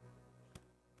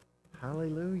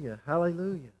 Hallelujah.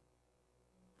 Hallelujah.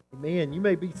 Amen. You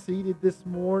may be seated this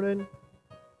morning.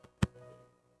 I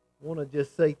want to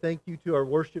just say thank you to our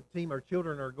worship team. Our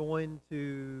children are going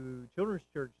to children's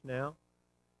church now.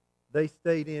 They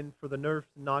stayed in for the Nerfs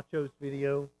and Nachos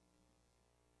video.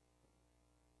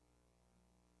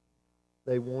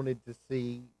 They wanted to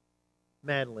see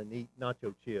Madeline eat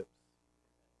nacho chips.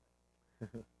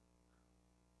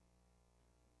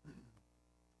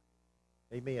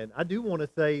 Amen. I do want to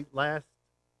say last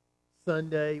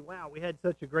Sunday, wow, we had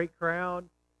such a great crowd.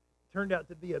 Turned out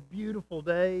to be a beautiful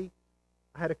day.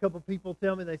 I had a couple people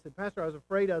tell me, they said, Pastor, I was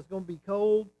afraid I was going to be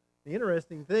cold. The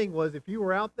interesting thing was if you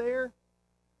were out there,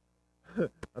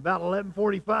 about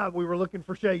 11:45, we were looking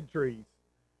for shade trees.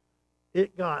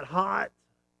 It got hot.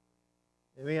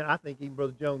 I mean, I think even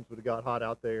Brother Jones would have got hot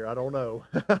out there. I don't know.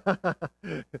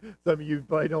 Some of you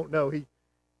probably don't know.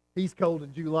 He's cold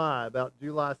in July. About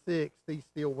July 6th, he's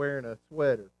still wearing a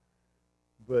sweater.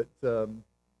 But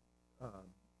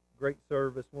great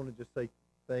service. Want to just say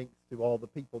thanks to all the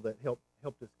people that helped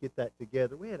us get that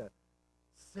together. We had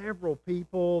several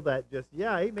people that just,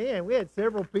 yeah, amen. We had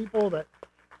several people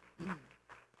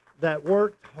that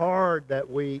worked hard that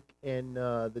week and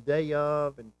the day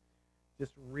of, and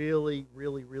just really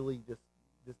just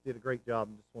did a great job,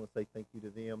 and just want to say thank you to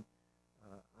them.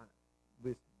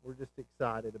 We're just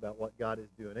excited about what God is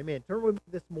doing. Amen. Turn with me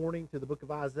this morning to the book of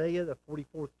Isaiah, the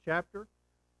 44th chapter.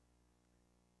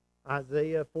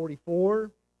 Isaiah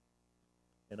 44.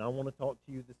 And I want to talk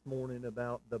to you this morning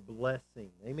about the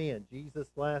blessing. Amen. Jesus,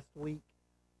 last week,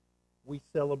 we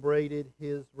celebrated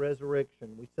his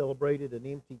resurrection. We celebrated an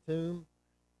empty tomb.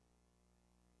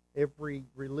 Every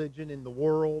religion in the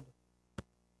world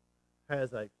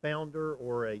has a founder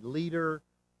or a leader,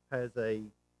 has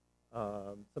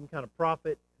some kind of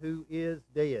prophet who is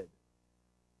dead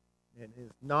and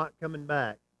is not coming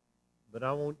back. But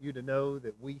I want you to know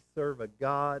that we serve a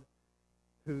God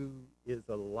who is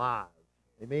alive.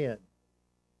 Amen.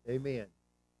 Amen.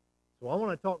 So I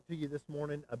want to talk to you this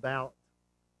morning about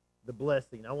the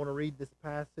blessing. I want to read this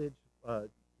passage,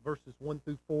 verses 1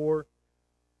 through 4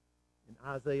 in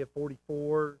Isaiah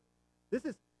 44. This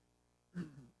is,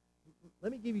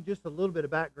 let me give you just a little bit of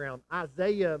background.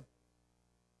 Isaiah,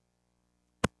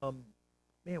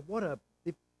 man,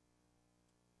 if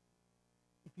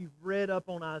you've read up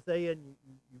on Isaiah and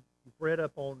you've read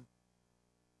up on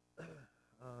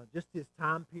just his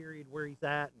time period, where he's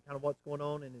at and kind of what's going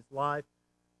on in his life,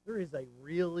 it's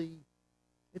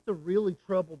a really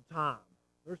troubled time.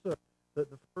 There's the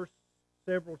first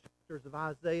several chapters of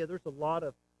Isaiah, there's a lot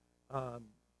of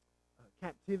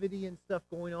captivity and stuff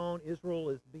going on. Israel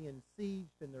is being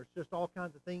sieged, and there's just all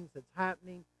kinds of things that's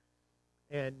happening.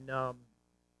 And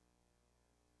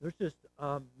there's just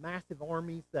massive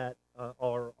armies that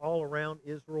are all around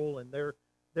Israel, and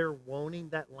they're wanting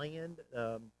that land.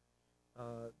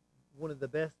 One of the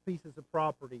best pieces of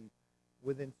property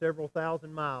within several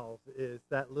thousand miles is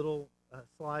that little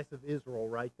slice of Israel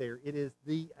right there. It is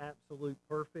the absolute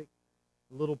perfect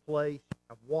little place. You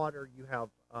have water. You have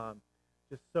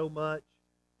just so much.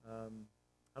 I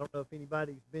don't know if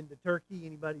anybody's been to Turkey,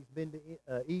 anybody's been to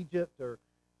Egypt or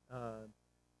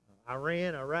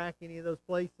Iran, Iraq, any of those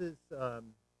places. You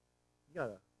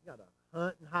gotta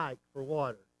hunt and hike for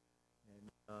water.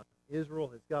 And Israel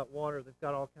has got water. They've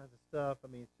got all kinds of stuff. I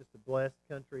mean, it's just a blessed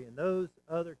country.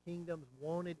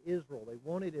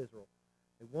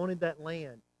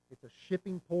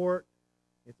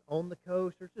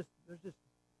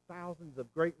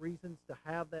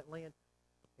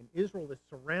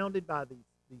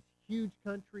 huge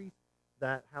countries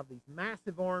that have these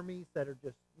massive armies that are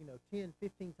just, 10,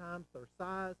 15 times their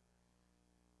size.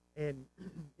 And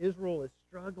Israel is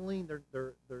struggling.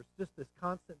 There's just this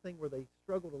constant thing where they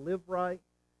struggle to live right.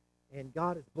 And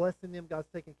God is blessing them. God's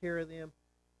taking care of them.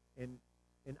 And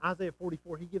in Isaiah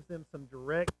 44, he gives them some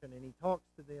direction, and he talks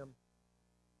to them.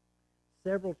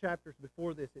 Several chapters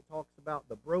before this, it talks about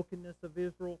the brokenness of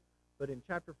Israel. But in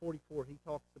chapter 44, he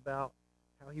talks about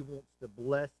how he wants to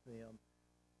bless them.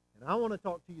 And I want to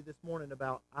talk to you this morning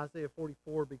about Isaiah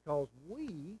 44 because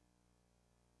we,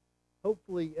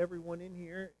 hopefully everyone in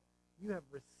here, you have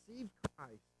received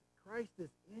Christ. Christ is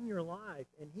in your life,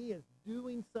 and he is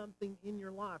doing something in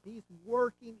your life. He's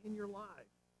working in your life.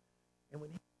 And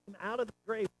when he came out of the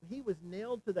grave, when he was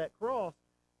nailed to that cross,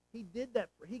 he did that.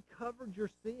 He covered your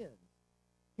sins.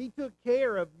 He took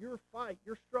care of your fight,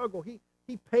 your struggle. He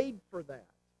paid for that.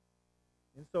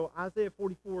 And so Isaiah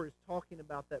 44 is talking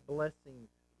about that blessing,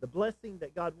 the blessing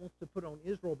that God wants to put on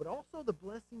Israel, but also the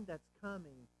blessing that's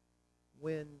coming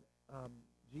when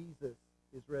Jesus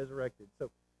is resurrected. So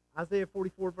Isaiah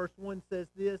 44 verse 1 says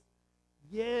this,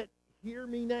 "Yet hear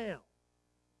me now."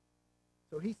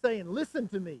 So he's saying, listen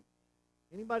to me.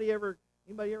 Anybody ever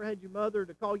had your mother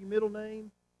to call you middle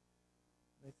name?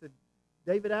 They said,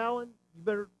 David Allen, you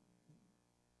better,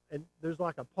 and there's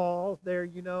like a pause there,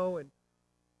 and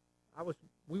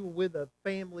we were with a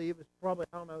family. It was probably,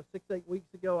 6-8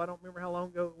 weeks ago. I don't remember how long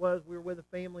ago it was. We were with a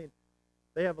family, and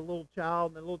they have a little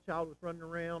child, and the little child was running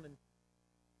around, and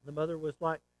the mother was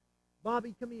like,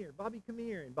 Bobby, come here. Bobby, come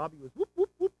here. And Bobby was whoop,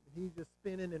 whoop, whoop. He's just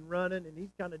spinning and running, and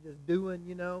he's kind of just doing,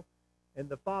 And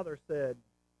the father said,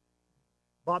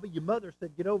 Bobby, your mother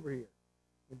said, get over here.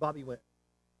 And Bobby went,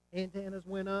 antennas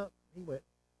went up. He went,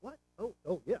 what?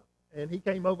 Oh, yeah. And he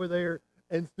came over there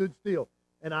and stood still.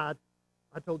 And I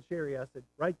told Sherry, I said,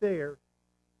 right there,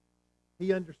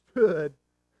 he understood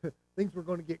things were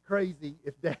going to get crazy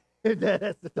if Dad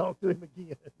has to talk to him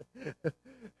again.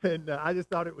 And I just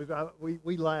thought it was,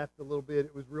 we laughed a little bit.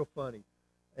 It was real funny.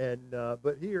 And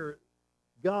but here,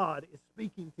 God is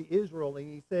speaking to Israel,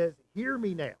 and he says, hear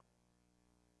me now.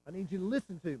 I need you to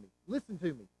listen to me. Listen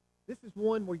to me. This is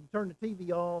one where you turn the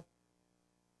TV off,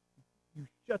 you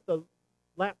shut the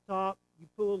laptop, you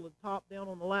pull the top down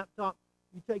on the laptop,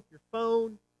 you take your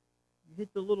phone, you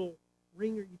hit the little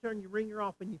ringer, you turn your ringer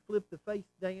off, and you flip the face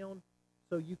down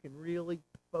so you can really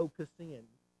focus in.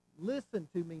 Listen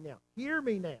to me now. Hear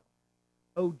me now.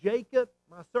 O Jacob,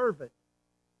 my servant,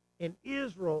 and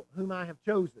Israel, whom I have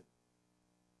chosen.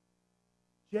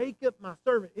 Jacob, my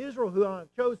servant, Israel, whom I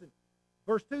have chosen.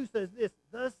 Verse 2 says this,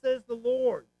 thus says the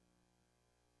Lord,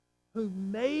 who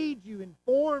made you and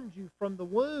formed you from the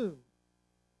womb,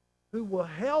 who will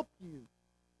help you.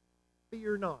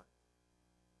 Fear not.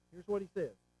 Here's what he says.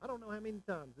 I don't know how many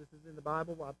times this is in the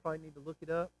Bible. I probably need to look it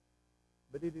up.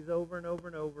 But it is over and over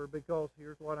and over because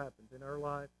here's what happens in our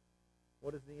life.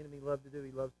 What does the enemy love to do?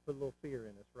 He loves to put a little fear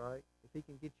in us, right? If he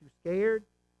can get you scared,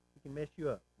 he can mess you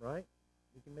up, right?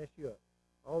 He can mess you up.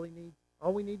 All we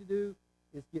need to do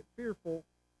is get fearful,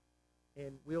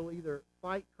 and we'll either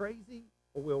fight crazy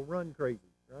or we'll run crazy,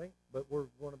 right? But we're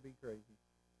going to be crazy.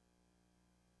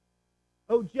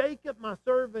 O Jacob, my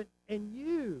servant, and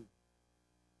you,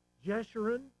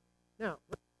 Jeshurun. Now,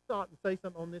 let's stop and say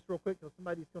something on this real quick because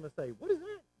somebody's going to say, what is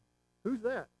that? Who's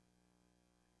that?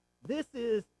 This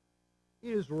is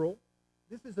Israel.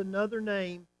 This is another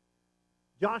name.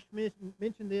 Josh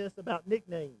mentioned this about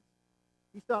nicknames.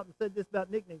 He stopped and said this about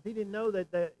nicknames. He didn't know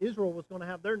that Israel was going to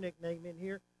have their nickname in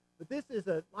here. But this is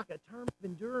like a term of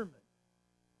endearment.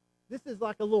 This is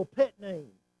like a little pet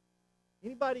name.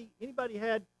 Anybody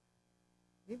had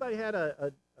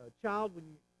a child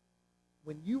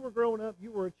when you were growing up,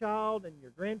 you were a child, and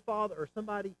your grandfather or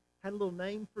somebody had a little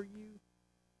name for you?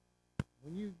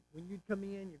 When you'd come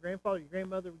in, your grandfather, your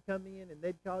grandmother would come in, and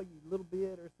they'd call you Little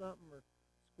Bit or something, or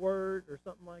Squirt or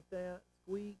something like that,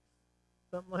 Squeaks,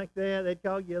 something like that. They'd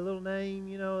call you a little name,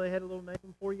 they had a little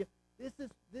name for you. This is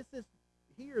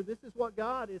here. This is what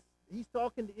God is. He's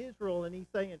talking to Israel, and he's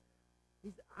saying,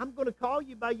 I'm going to call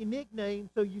you by your nickname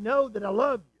so you know that I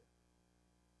love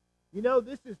you.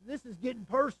 This is getting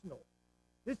personal.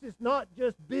 This is not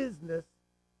just business,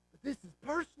 but this is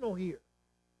personal here.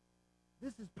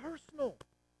 This is personal.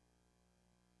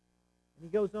 And he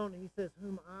goes on and he says,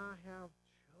 whom I have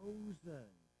chosen.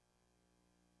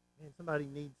 Man, somebody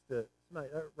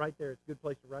right there, it's a good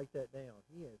place to write that down.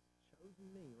 He has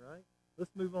chosen me, right?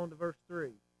 Let's move on to verse 3.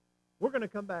 We're going to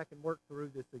come back and work through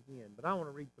this again, but I want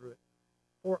to read through it.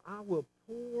 For I will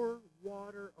pour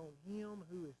water on him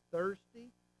who is thirsty,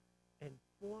 and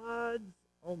floods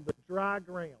on the dry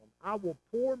ground. I will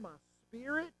pour my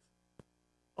spirit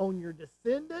on your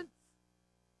descendants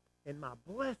and my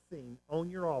blessing on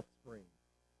your offspring.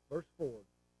 Verse 4.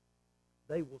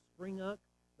 They will spring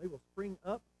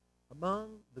up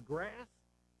among the grass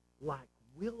like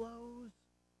willows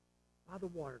by the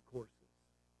watercourses.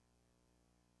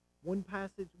 One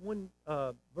passage, one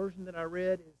version that I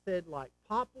read, it said like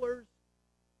poplars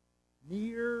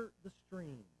near the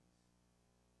streams.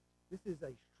 This is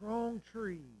a strong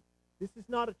tree. This is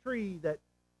not a tree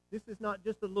this is not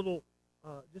just a little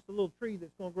tree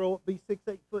that's going to grow up, be 6,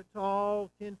 8 foot tall,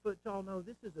 10 foot tall. No,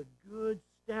 this is a good,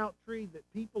 stout tree that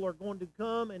people are going to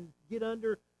come and get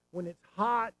under when it's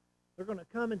hot. They're going to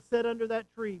come and sit under that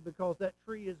tree because that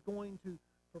tree is going to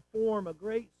perform a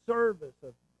great service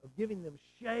of giving them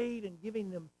shade and giving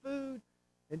them food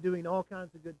and doing all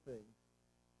kinds of good things.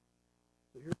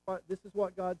 So this is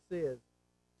what God says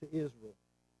to Israel.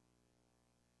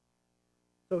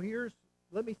 So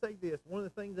let me say this. One of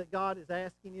the things that God is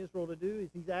asking Israel to do is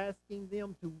He's asking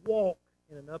them to walk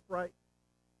in an upright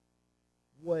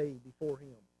way before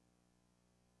Him.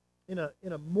 In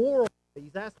a moral way.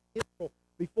 He's asking Israel,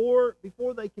 before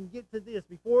they can get to this,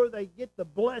 before they get the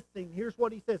blessing, here's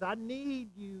what He says. I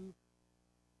need you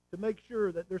to make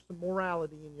sure that there's some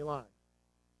morality in your life.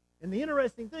 And the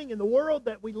interesting thing, in the world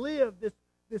that we live,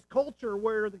 this culture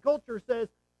where the culture says,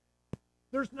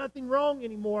 there's nothing wrong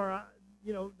anymore.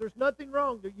 There's nothing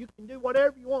wrong. You can do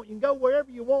whatever you want. You can go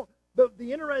wherever you want. But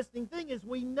the interesting thing is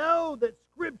we know that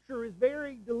Scripture is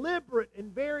very deliberate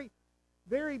and very,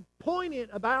 very poignant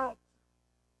about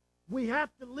we have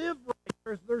to live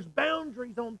right. There's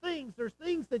boundaries on things. There's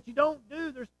things that you don't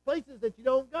do. There's places that you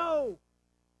don't go.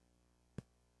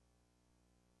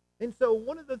 And so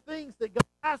one of the things that God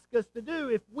asks us to do,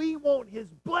 if we want His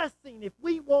blessing, if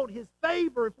we want His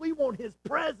favor, if we want His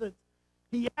presence,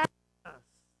 He asks us.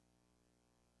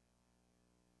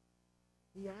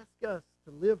 He asks us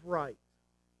to live right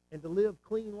and to live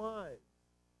clean lives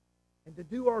and to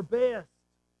do our best.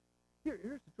 Here's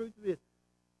the truth of it.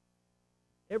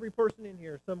 Every person in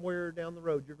here, somewhere down the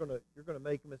road, you're gonna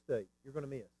make a mistake. You're gonna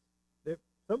miss.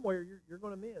 Somewhere you're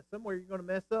gonna miss. Somewhere you're gonna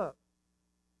mess up.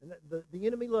 And the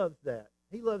enemy loves that.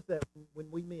 He loves that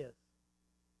when we miss.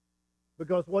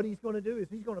 Because what he's going to do is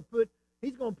he's going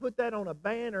to put that on a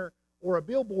banner or a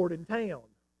billboard in town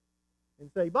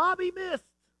and say, Bobby missed.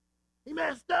 He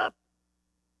messed up.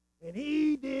 And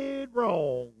he did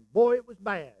wrong. Boy, it was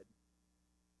bad.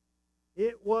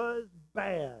 It was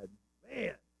bad.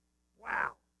 Man,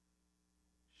 wow.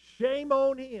 Shame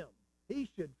on him. He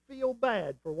should feel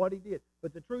bad for what he did.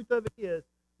 But the truth of it is,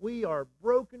 we are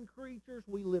broken creatures.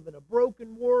 We live in a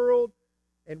broken world.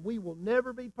 And we will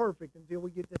never be perfect until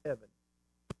we get to heaven.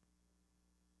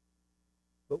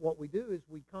 But what we do is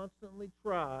we constantly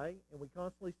try and we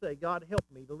constantly say, God, help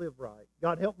me to live right.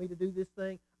 God, help me to do this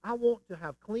thing. I want to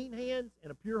have clean hands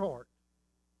and a pure heart.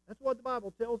 That's what the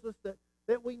Bible tells us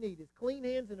that we need, is clean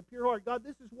hands and a pure heart. God,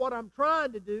 this is what I'm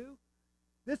trying to do.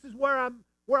 This is where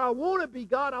I want to be,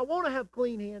 God. I want to have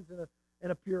clean hands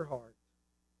and a pure heart.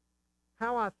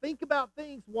 How I think about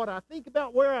things, what I think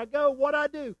about, where I go, what I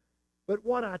do. But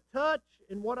what I touch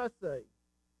and what I say.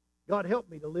 God, help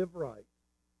me to live right.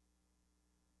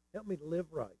 Help me to live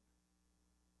right.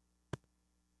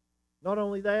 Not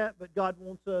only that, but God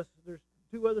wants us, there's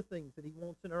two other things that He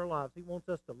wants in our lives. He wants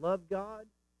us to love God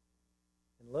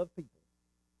and love people.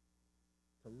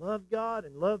 To love God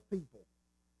and love people.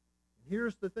 And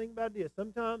here's the thing about this.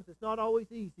 Sometimes it's not always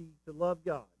easy to love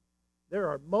God. There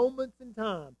are moments in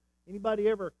time. Anybody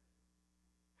ever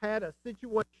had a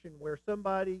situation where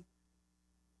somebody,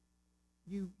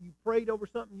 you prayed over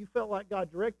something, you felt like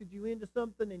God directed you into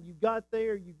something, and you got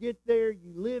there, you get there,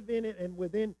 you live in it, and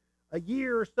within a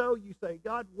year or so you say,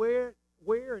 God, where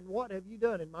and what have you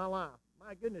done in my life?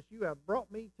 My goodness, you have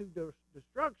brought me to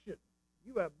destruction.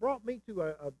 You have brought me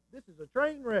to this is a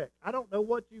train wreck. I don't know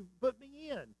what you've put me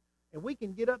in. And we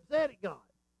can get upset at God.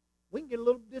 We can get a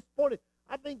little disappointed.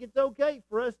 I think it's okay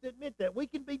for us to admit that. We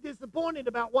can be disappointed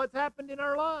about what's happened in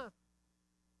our life.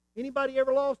 Anybody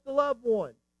ever lost a loved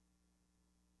one?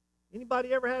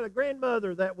 Anybody ever had a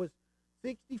grandmother that was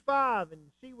 65 and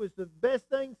she was the best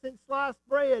thing since sliced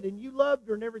bread and you loved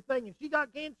her and everything and she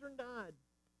got cancer and died?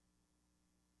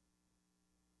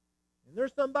 And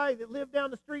there's somebody that lived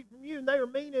down the street from you and they were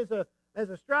mean as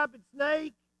a striped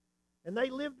snake and they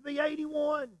lived to be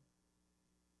 81.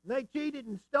 And they cheated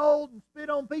and stole and spit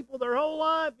on people their whole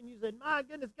life. And you said, my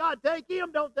goodness, God, take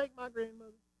him. Don't take my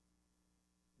grandmother.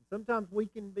 And sometimes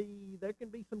there can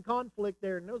be some conflict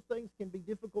there. And those things can be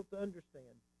difficult to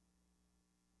understand.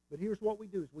 But here's what we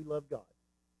do is we love God.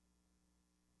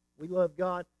 We love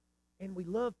God and we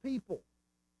love people.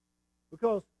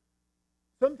 Because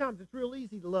sometimes it's real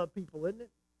easy to love people, isn't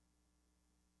it?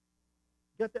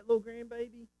 got that little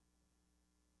grandbaby?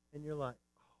 And you're like,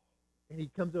 oh. And he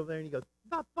comes over there and he goes,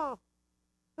 Papa,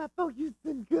 you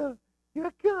been good. Here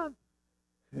I come.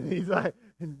 And he's like,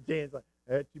 and Jan's like,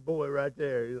 that's your boy right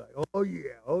there. He's like, oh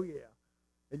yeah, oh yeah.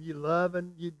 And you love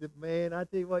him. Man, I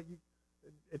tell you what,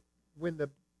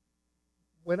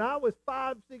 when I was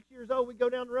 5, 6 years old, we'd go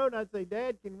down the road and I'd say,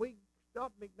 Dad, can we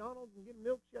stop at McDonald's and get a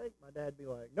milkshake? My dad'd be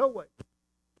like, no way.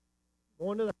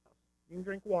 Going to the house. You can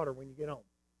drink water when you get home.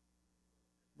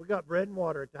 We got bread and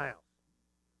water at the house.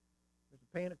 There's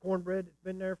a pan of cornbread that's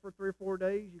been there for 3 or 4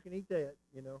 days. You can eat that,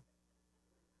 you know.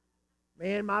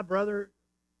 Man, my brother,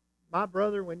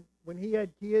 when he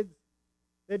had kids,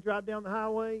 they'd drive down the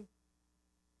highway,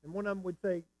 and one of them would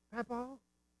say, Papa,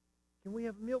 can we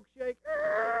have a milkshake?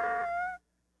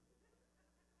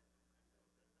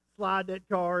 Slide that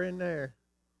car in there.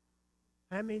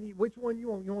 How many, which one you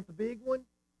want? You want the big one?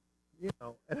 You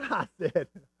know, and I said,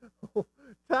 oh,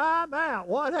 time out.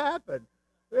 What happened?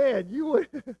 Man,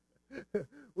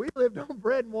 we lived on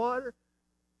bread and water,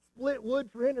 split wood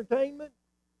for entertainment.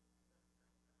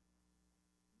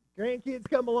 Grandkids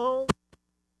come along,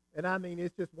 and I mean,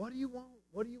 it's just, what do you want?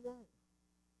 What do you want?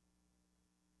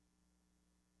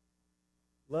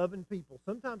 Loving people.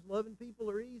 Sometimes loving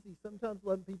people are easy. Sometimes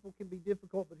loving people can be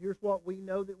difficult, but here's what we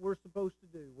know that we're supposed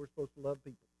to do. We're supposed to love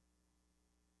people.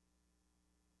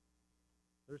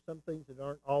 There's some things that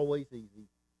aren't always easy.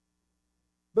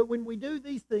 But when we do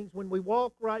these things, when we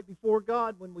walk right before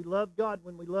God, when we love God,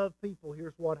 when we love people,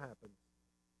 here's what happens.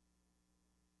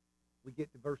 We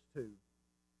get to verse 2.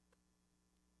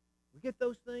 We get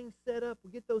those things set up.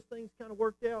 We get those things kind of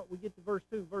worked out. We get to verse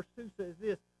 2. Verse 2 says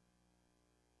this.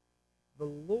 The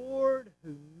Lord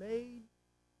who made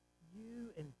you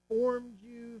and formed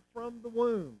you from the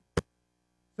womb.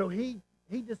 So he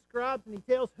describes and he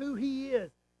tells who he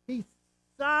is. He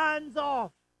signs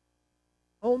off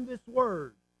on this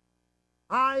word.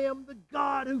 I am the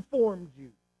God who formed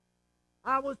you.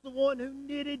 I was the one who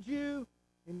knitted you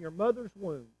in your mother's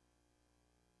womb.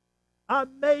 I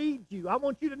made you. I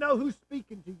want you to know who's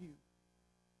speaking to you.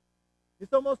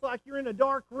 It's almost like you're in a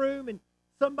dark room and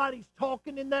somebody's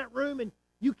talking in that room and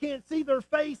you can't see their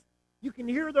face. You can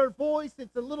hear their voice.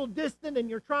 It's a little distant and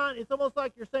it's almost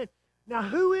like you're saying, now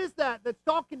who is that that's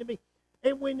talking to me?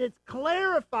 And when it's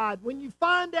clarified, when you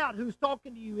find out who's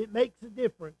talking to you, it makes a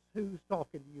difference who's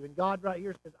talking to you. And God right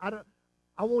here says,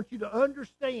 I want you to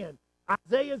understand,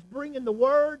 Isaiah's bringing the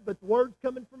word, but the word's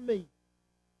coming from me.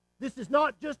 This is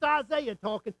not just Isaiah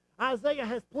talking. Isaiah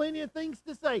has plenty of things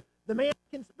to say. The man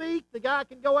can speak. The guy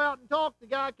can go out and talk. The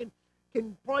guy can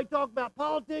probably talk about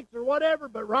politics or whatever.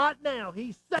 But right now,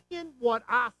 he's saying what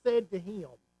I said to him.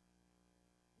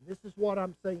 And this is what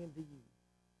I'm saying to you.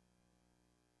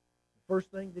 The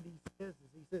first thing that he says is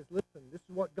he says, listen, this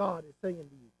is what God is saying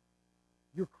to you.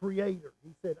 Your Creator.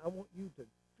 He said, I want you to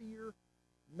fear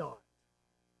not.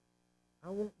 I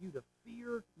want you to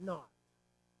fear not.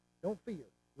 Don't fear.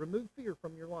 Remove fear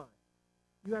from your life.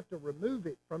 You have to remove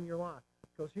it from your life.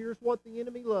 Because here's what the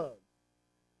enemy loves.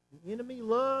 The enemy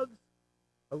loves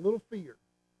a little fear.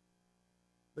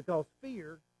 Because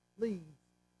fear leads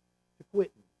to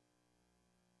quitting.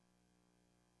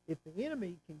 If the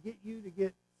enemy can get you to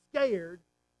get scared,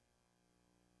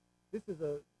 this is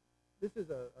a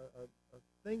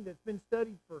thing that's been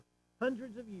studied for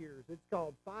hundreds of years. It's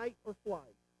called fight or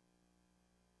flight.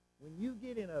 When you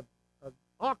get in an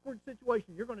awkward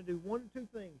situation, you're going to do one of two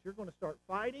things. You're going to start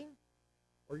fighting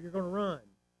or you're going to run.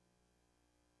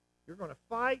 You're going to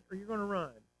fight or you're going to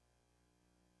run.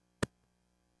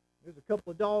 There's a couple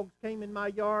of dogs came in my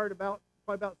yard probably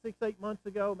about 6-8 months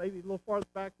ago, maybe a little farther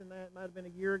back than that. It might have been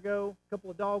a year ago. A couple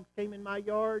of dogs came in my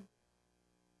yard.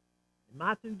 And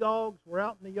my 2 dogs were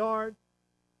out in the yard.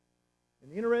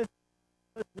 And the interesting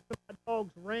thing was, one of my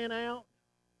dogs ran out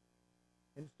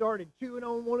and started chewing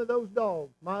on one of those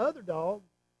dogs. My other dog,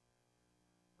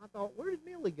 I thought, where did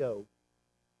Millie go?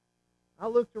 I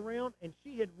looked around, and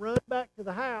she had run back to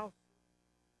the house,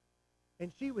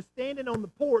 and she was standing on the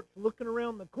porch looking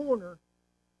around the corner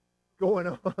going,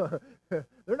 oh,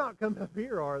 they're not coming up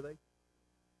here, are they?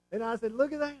 And I said,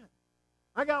 look at that.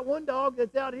 I got one dog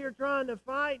that's out here trying to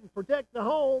fight and protect the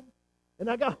home, and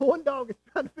I got one dog that's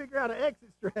trying to figure out an exit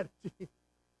strategy.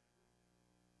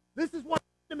 This is what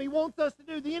the enemy wants us to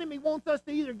do. The enemy wants us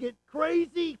to either get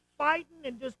crazy fighting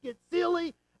and just get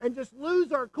silly and just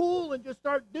lose our cool and just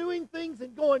start doing things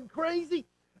and going crazy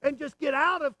and just get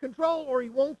out of control, or he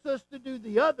wants us to do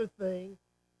the other thing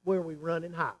where we run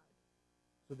and hide.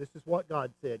 So this is what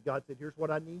God said. God said, here's what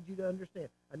I need you to understand.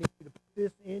 I need you to put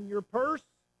this in your purse.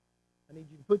 I need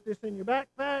you to put this in your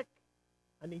backpack.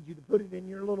 I need you to put it in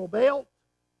your little belt.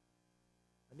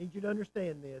 I need you to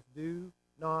understand this. Do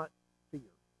not fear.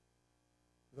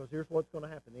 Because here's what's going to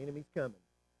happen. The enemy's coming.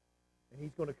 And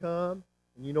he's going to come,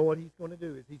 and you know what he's going to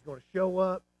do is he's going to show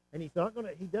up, and he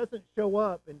doesn't show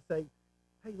up and say,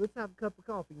 hey, let's have a cup of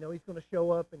coffee. No, he's going to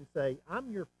show up and say,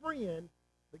 I'm your friend,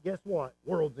 but guess what?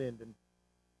 World's ending.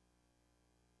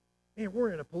 Man,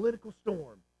 we're in a political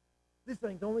storm. This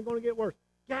thing's only going to get worse.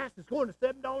 Gas is going to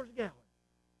 $7 a gallon.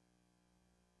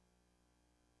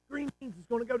 Green beans is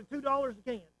going to go to $2 a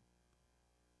can.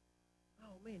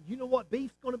 Oh, man, you know what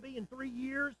beef's going to be in 3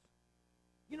 years?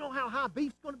 You know how high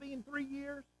beef's going to be in 3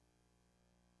 years?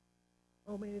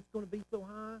 Oh, man, it's going to be so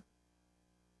high.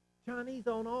 Chinese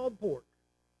own all the pork.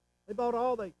 They bought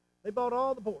all the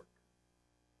pork.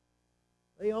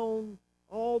 They own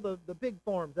all the big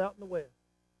farms out in the West.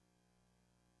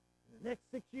 In the next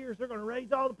 6 years, they're going to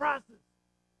raise all the prices.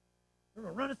 They're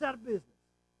going to run us out of business.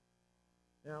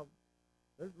 Now,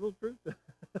 there's a little truth to it,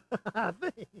 I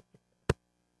think.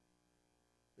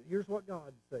 But here's what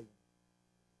God's saying.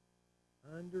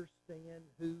 Understand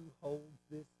who holds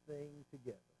this thing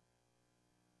together.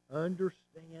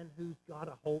 Understand who's got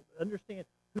a hold. Understand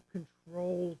who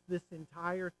controls this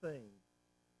entire thing.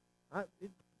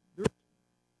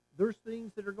 There's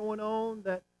things that are going on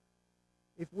that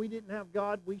if we didn't have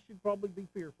God, we should probably be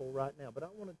fearful right now. But I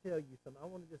want to tell you something. I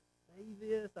want to just say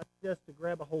this, just to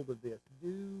grab a hold of this.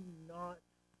 Do not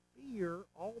fear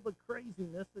all the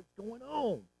craziness that's going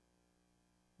on.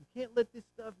 You can't let this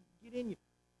stuff get in you.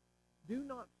 Do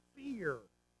not fear.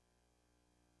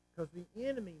 Because the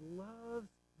enemy loves,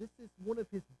 this is one of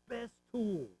his best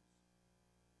tools.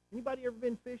 Anybody ever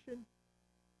been fishing?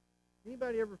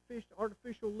 Anybody ever fished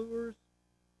artificial lures?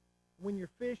 When you're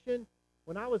fishing,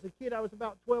 when I was a kid, I was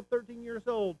about 12, 13 years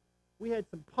old. We had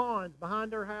some ponds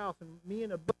behind our house, and me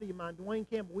and a buddy of mine, Dwayne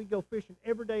Campbell, we'd go fishing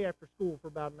every day after school for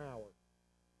about an hour.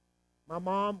 My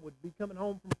mom would be coming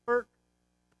home from work.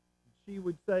 She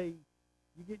would say,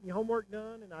 you getting your homework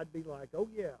done? And I'd be like, oh,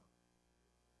 yeah.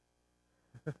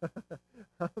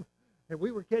 And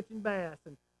we were catching bass.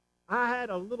 And I had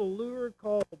a little lure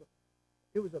called,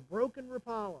 it was a broken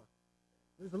Rapala.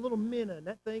 It was a little minnow, and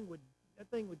that thing would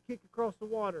kick across the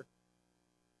water.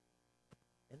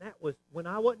 And that was, when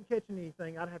I wasn't catching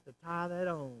anything, I'd have to tie that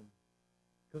on.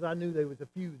 Because I knew there was a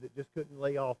few that just couldn't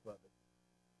lay off of it.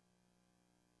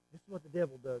 This is what the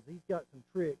devil does. He's got some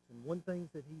tricks, and one thing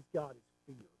that he's got is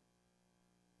fear.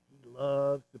 He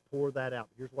loves to pour that out.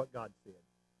 Here's what God said.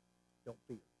 Don't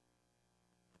fear.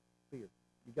 Fear.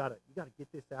 You gotta get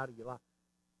this out of your life.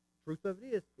 Truth of it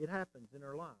is, it happens in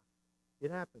our life.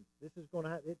 It happens. This is going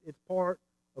to happen. It's part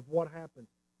of what happens.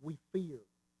 We fear.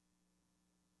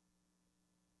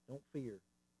 Don't fear.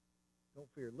 Don't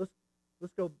fear.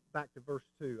 Let's go back to verse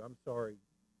 2. I'm sorry.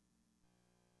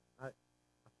 I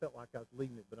felt like I was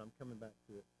leaving it, but I'm coming back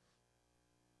to it.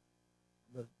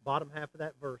 The bottom half of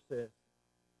that verse says,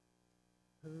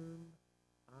 whom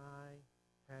I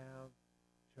have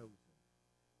chosen.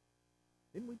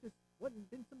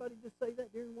 Didn't somebody just say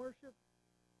that during worship?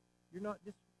 You're not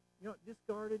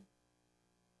discarded,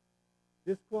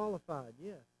 disqualified.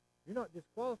 Yes. You're not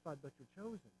disqualified, but you're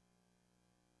chosen.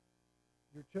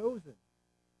 You're chosen.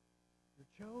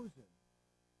 You're chosen.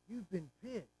 You've been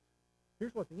picked.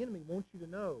 Here's what the enemy wants you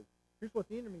to know. Here's what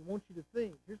the enemy wants you to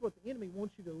think. Here's what the enemy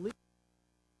wants you to believe,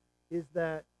 is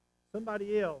that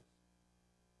somebody else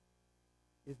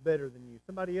is better than you.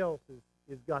 Somebody else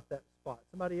is got that spot.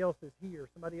 Somebody else is here.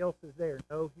 Somebody else is there.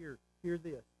 No, hear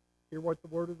this. Hear what the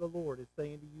word of the Lord is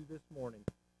saying to you this morning.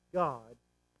 God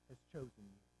has chosen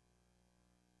you.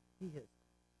 He has.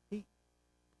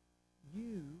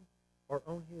 You are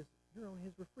you're on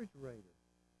his refrigerator.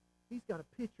 He's got a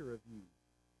picture of you.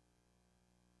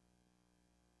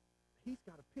 He's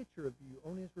got a picture of you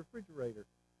on his refrigerator.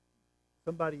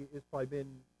 Somebody, it's probably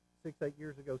been 6-8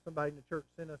 years ago, somebody in the church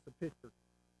sent us a picture.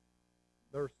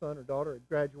 Their son or daughter had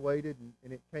graduated,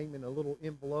 and it came in a little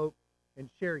envelope, and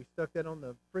Sherry stuck that on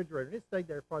the refrigerator, and it stayed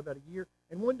there probably about a year.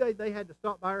 And one day they had to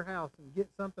stop by her house and get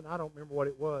something. I don't remember what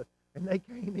it was. And they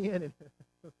came in, and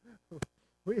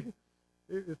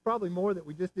it was probably more that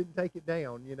we just didn't take it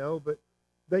down, but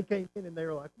they came in, and they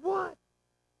were like, what?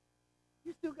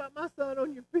 You still got my son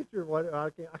on your picture? What? I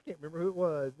can't remember who it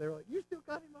was. They were like, you still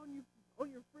got him on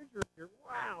your refrigerator?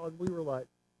 Wow. And we were like,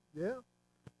 yeah.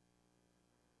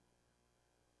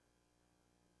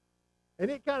 And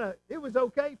it was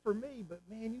okay for me, but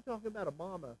man, you talking about a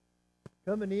mama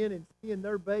coming in and seeing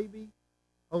their baby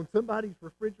on somebody's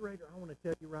refrigerator. I want to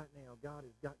tell you right now, God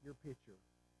has got your picture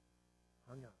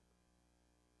hung up.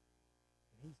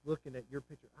 And he's looking at your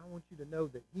picture. I want you to know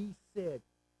that he said,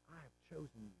 I have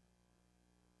chosen you.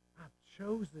 I've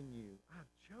chosen you.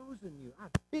 I've chosen you.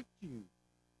 I've picked you.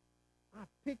 I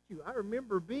picked you. I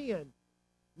remember being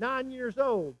 9 years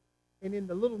old, and in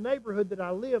the little neighborhood that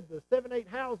I lived, the 7, 8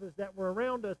 houses that were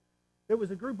around us, there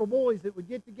was a group of boys that would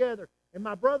get together, and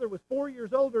my brother was 4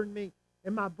 years older than me,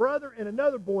 and my brother and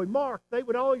another boy, Mark, they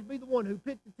would always be the one who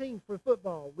picked the teams for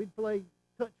football. We'd play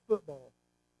touch football.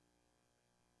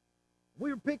 We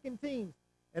were picking teams,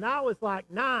 and I was like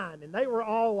 9, and they were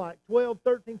all like 12,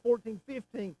 13, 14,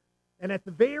 15, and at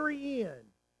the very end,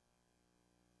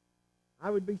 I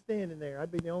would be standing there.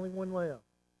 I'd be the only one left.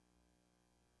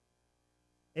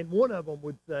 And one of them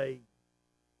would say,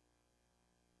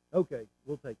 okay,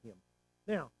 we'll take him.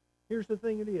 Now, here's the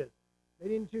thing it is. They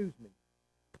didn't choose me.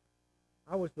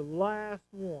 I was the last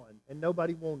one, and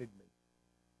nobody wanted me.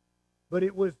 But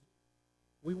it was,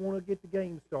 we want to get the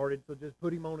game started, so just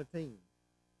put him on a team.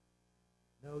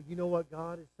 No, you know what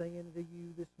God is saying to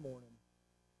you this morning?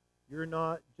 You're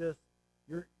not just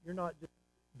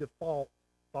default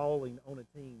falling on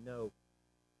a team. No.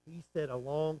 He said a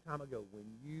long time ago, when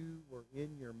you were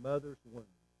in your mother's womb,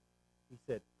 he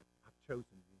said, I've chosen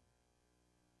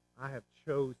you. I have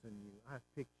chosen you. I have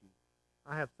picked you.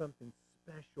 I have something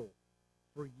special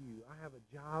for you. I have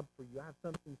a job for you. I have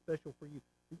something special for you.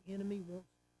 The enemy wants,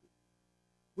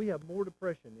 we have more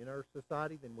depression in our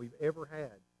society than we've ever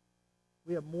had.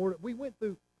 We have more, we went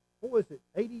through, what was it,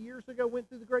 80 years ago, went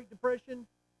through the Great Depression?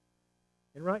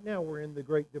 And right now we're in the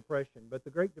Great Depression. But the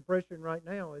Great Depression right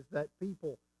now is that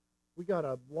people, we got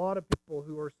a lot of people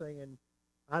who are saying,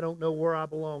 I don't know where I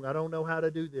belong. I don't know how to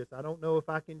do this. I don't know if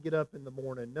I can get up in the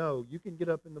morning. No, you can get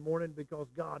up in the morning because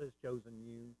God has chosen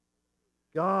you.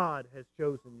 God has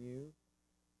chosen you.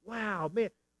 Wow, man.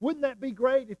 Wouldn't that be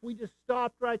great if we just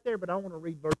stopped right there? But I want to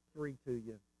read verse 3 to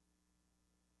you.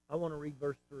 I want to read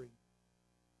verse 3.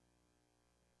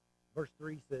 Verse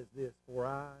 3 says this, for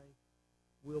I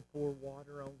will pour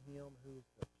water on him who is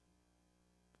thirsty.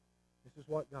 This is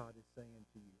what God is saying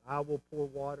to you. I will pour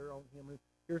water on him.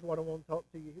 Here's what I want to talk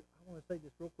to you. I want to say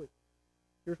this real quick.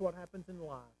 Here's what happens in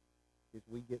life is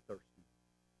we get thirsty.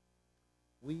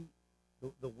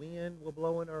 The wind will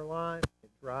blow in our life. It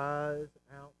dries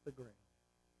out the ground.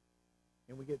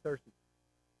 And we get thirsty.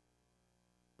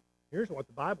 Here's what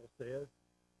the Bible says.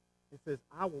 It says,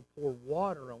 I will pour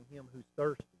water on him who's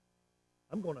thirsty.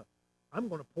 I'm going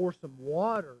to pour some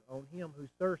water on him who's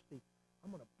thirsty.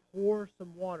 I'm going to pour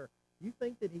some water. You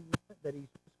think that he's just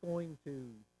going to,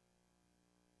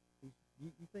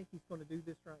 you think he's going to do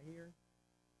this right here?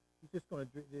 He's just going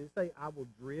to, did it say, I will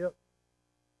drip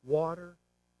water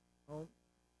on?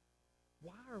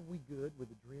 Why are we good with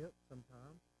a drip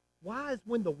sometimes? Why is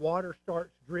when the water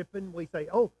starts dripping, we say,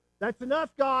 oh, that's enough,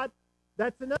 God.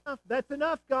 That's enough. That's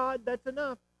enough, God. That's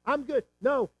enough. I'm good.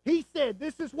 No, he said,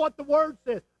 this is what the word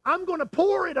says. I'm going to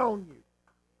pour it on you.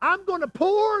 I'm going to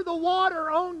pour the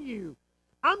water on you.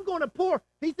 I'm going to pour.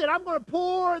 He said, I'm going to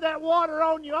pour that water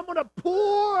on you. I'm going to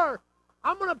pour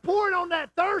it on that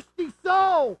thirsty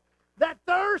soul. That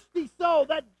thirsty soul.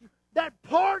 That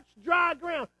parched, dry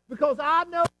ground. Because I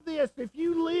know this, if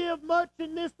you live much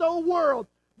in this old world,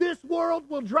 this world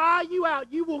will dry you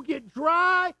out. You will get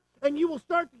dry, and you will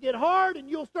start to get hard, and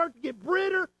you'll start to get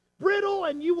brittle,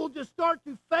 and you will just start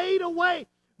to fade away.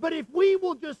 But if we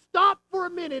will just stop for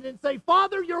a minute and say,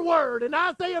 Father, your word, in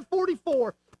Isaiah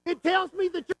 44, it tells me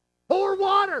that you pour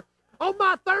water on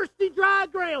my thirsty, dry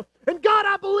ground. And God,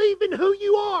 I believe in who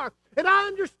you are. And I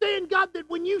understand, God, that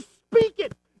when you speak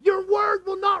it, your word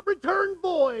will not return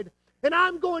void. And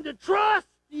I'm going to trust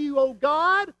you, oh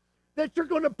God, that you're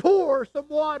going to pour some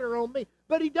water on me.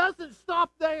 But he doesn't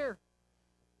stop there.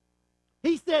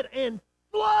 He said, and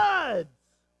floods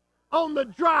on the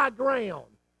dry ground.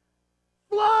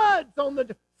 Floods on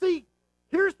the... See,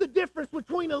 here's the difference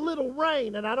between a little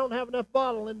rain, and I don't have enough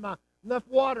water in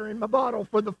my bottle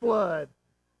for the flood.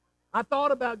 I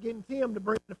thought about getting Tim to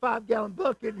bring a 5-gallon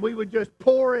bucket, and we would just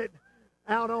pour it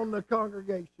out on the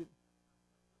congregation.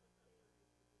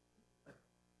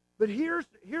 But here's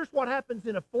what happens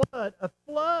in a flood. A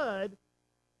flood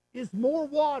is more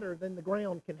water than the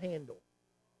ground can handle.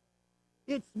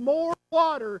 It's more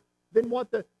water than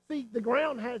what the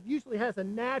ground usually has a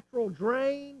natural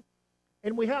drain,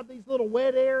 and we have these little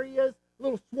wet areas,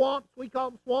 little swamps. We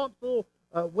call them swamps, little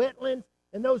wetlands,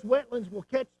 and those wetlands will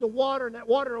catch the water, and that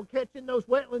water will catch in those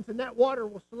wetlands, and that water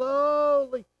will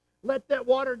slowly let that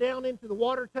water down into the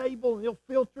water table, and it'll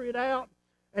filter it out,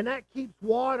 and that keeps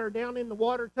water down in the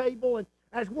water table. And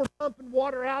as we're pumping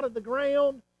water out of the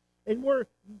ground, and where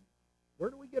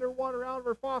do we get our water out of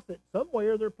our faucet?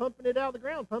 Somewhere they're pumping it out of the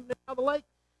ground, pumping it out of the lake.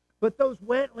 But those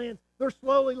wetlands, they're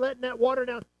slowly letting that water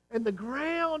down. And the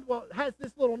ground, well, has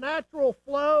this little natural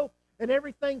flow, and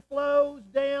everything flows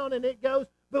down, and it goes.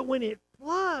 But when it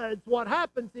floods, what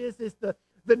happens is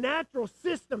the natural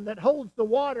system that holds the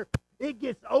water, it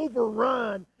gets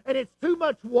overrun. And it's too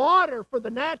much water for the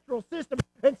natural system.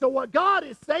 And so what God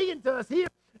is saying to us here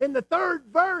in the third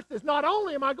verse is, not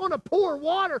only am I going to pour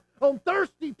water on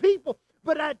thirsty people,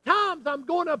 but at times I'm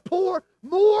going to pour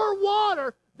more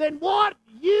water than what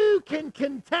you can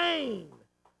contain.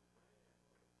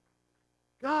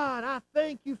 God, I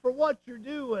thank you for what you're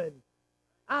doing.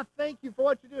 I thank you for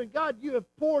what you're doing. God, you have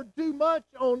poured too much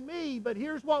on me, but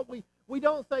here's what we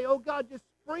don't say, oh, God, just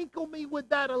sprinkle me with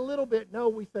that a little bit. No,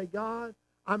 we say, God,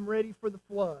 I'm ready for the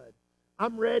flood.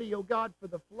 I'm ready, oh, God, for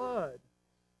the flood.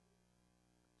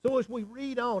 So as we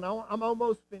read on, I'm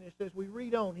almost finished. As we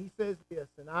read on, he says this,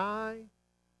 and I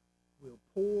will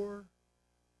pour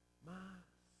my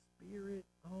Spirit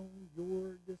on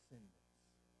your descendants.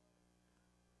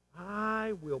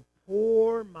 I will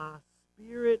pour my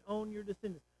Spirit on your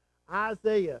descendants.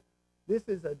 Isaiah, this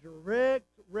is a direct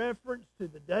reference to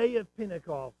the day of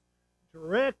Pentecost.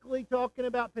 Directly talking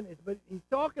about Pentecost. But he's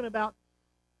talking about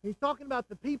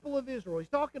the people of Israel. He's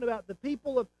talking about the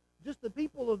people of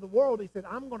the world. He said,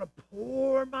 I'm going to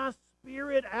pour my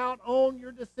Spirit out on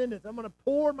your descendants. I'm going to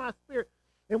pour my Spirit.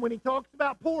 And when he talks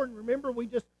about pouring, remember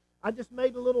I just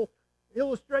made a little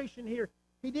illustration here.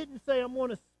 He didn't say I'm going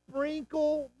to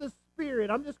sprinkle the Spirit.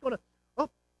 I'm just going to,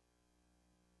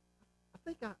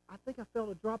 I think I felt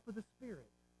a drop of the Spirit.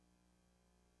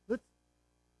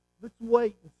 Let's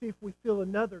wait and see if we feel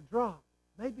another drop.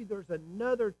 Maybe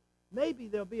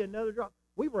there'll be another drop.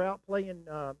 We were out playing,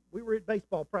 we were at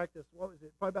baseball practice, what was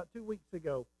it, probably about 2 weeks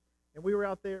ago. And we were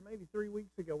out there, maybe 3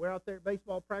 weeks ago, we were out there at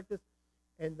baseball practice,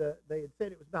 and they had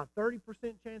said it was about 30%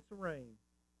 chance of rain.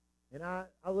 And I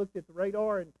looked at the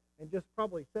radar, and just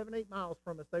probably 7-8 miles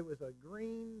from us, there was a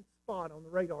green spot on the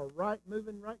radar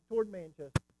moving right toward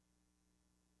Manchester.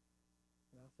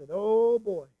 And I said, oh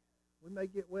boy, we may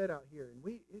get wet out here. And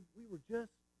we were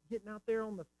just getting out there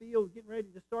on the field, getting ready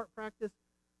to start practice,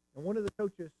 and one of the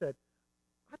coaches said,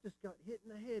 I just got hit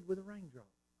in the head with a raindrop.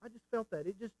 I just felt that.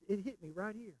 It hit me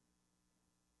right here.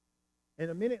 And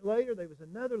a minute later, there was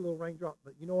another little raindrop.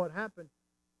 But you know what happened?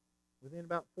 Within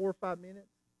about 4 or 5 minutes,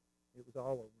 it was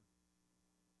all over.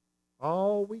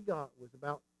 All we got was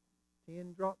about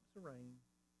 10 drops of rain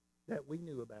that we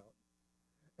knew about.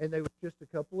 And there was just a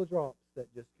couple of drops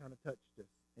that just kind of touched us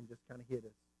and just kind of hit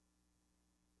us.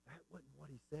 That wasn't what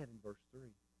he said in verse 3.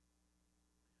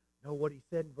 No, what he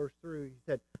said in verse 3, he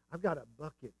said, I've got a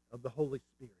bucket of the Holy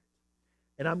Spirit,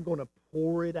 and I'm going to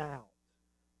pour it out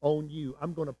on you.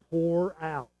 I'm going to pour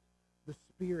out the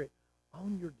Spirit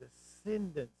on your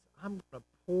descendants. I'm going to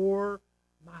pour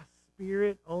my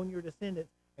Spirit on your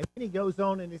descendants. And then he goes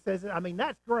on and he says, I mean,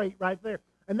 that's great right there.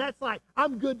 And that's like,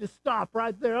 I'm good to stop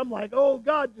right there. I'm like, oh,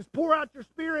 God, just pour out your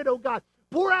Spirit, oh, God.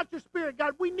 Pour out your Spirit,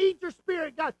 God. We need your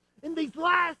Spirit, God. In these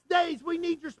last days, we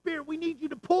need your Spirit. We need you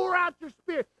to pour out your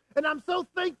Spirit. And I'm so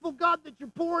thankful, God, that you're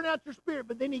pouring out your Spirit.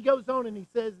 But then he goes on and he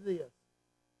says this,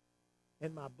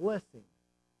 and my blessing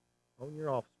on your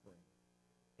offspring,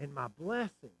 and my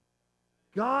blessing,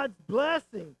 God's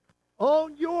blessing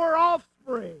on your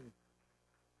offspring.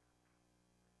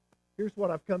 Here's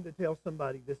what I've come to tell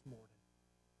somebody this morning.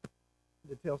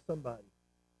 To tell somebody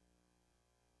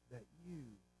that you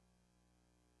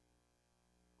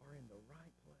are in the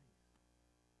right place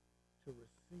to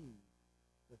receive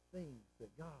the things that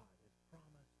God has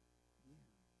promised you.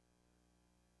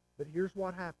 But here's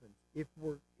what happens if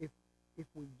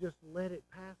we just let it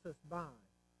pass us by.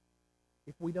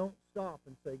 If we don't stop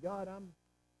and say, God,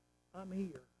 I'm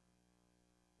here,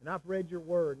 and I've read your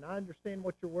word, and I understand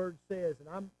what your word says,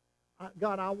 and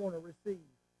God, I want to receive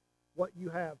what you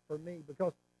have for me,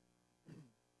 because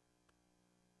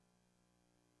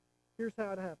here's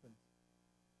how it happens.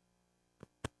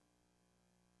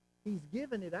 He's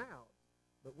given it out,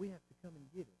 but we have to come and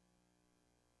get it.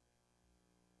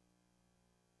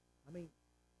 I mean,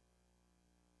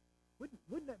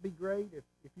 wouldn't that be great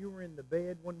if you were in the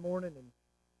bed one morning and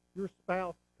your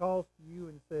spouse calls to you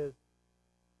and says,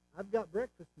 I've got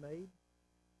breakfast made.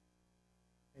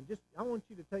 And I want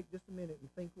you to take just a minute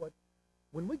and think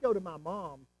when we go to my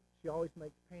mom's, she always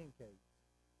makes pancakes.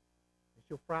 And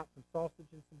she'll fry up some sausage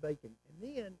and some bacon.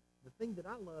 And then the thing that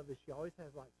I love is she always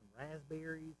has like some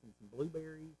raspberries and some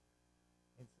blueberries.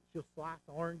 And she'll slice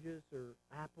oranges or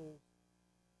apples.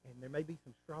 And there may be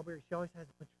some strawberries. She always has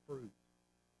a bunch of fruit.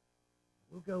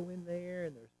 We'll go in there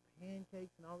and there's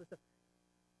pancakes and all this stuff.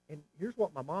 And here's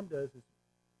what my mom does is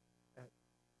at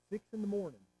 6 in the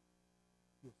morning,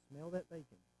 you'll smell that bacon.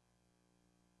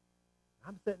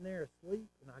 I'm sitting there asleep,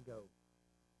 and I go,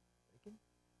 bacon?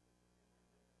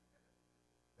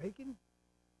 Bacon?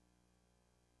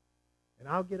 And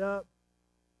I'll get up,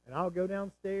 and I'll go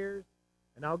downstairs,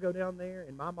 and I'll go down there,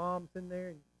 and my mom's in there,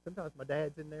 and sometimes my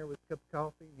dad's in there with a cup of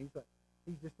coffee, and he's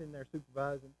just in there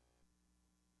supervising.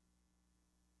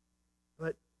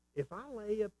 But if I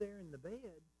lay up there in the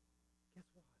bed, guess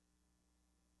what?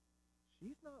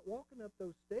 She's not walking up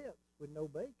those steps with no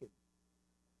bacon.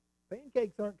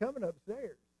 Pancakes aren't coming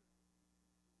upstairs.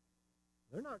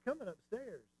 They're not coming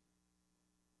upstairs.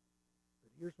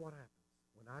 But here's what happens.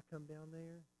 When I come down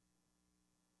there,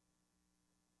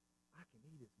 I can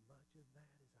eat as much of that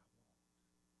as I want.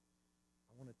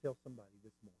 I want to tell somebody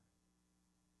this morning,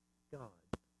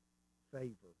 God's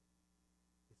favor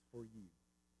is for you.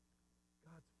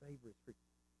 God's favor is for you.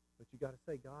 But you got to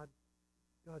say, God's,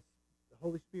 the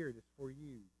Holy Spirit is for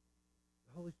you.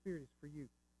 The Holy Spirit is for you.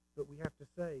 But we have to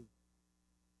say,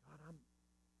 God,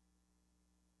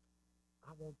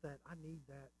 I want that. I need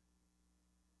that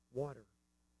water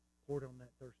poured on that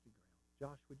thirsty ground.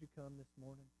 Josh, would you come this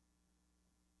morning?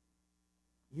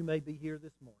 You may be here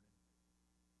this morning.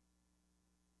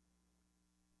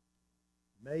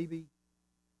 Maybe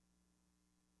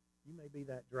you may be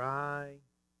that dry,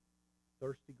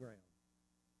 thirsty ground.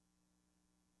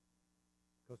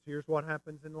 Because here's what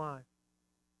happens in life.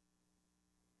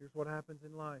 Here's what happens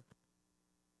in life.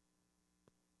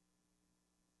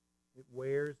 It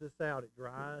wears us out. It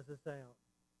dries us out.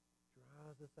 It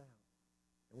dries us out.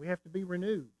 And we have to be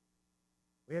renewed.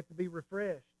 We have to be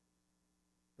refreshed.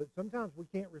 But sometimes we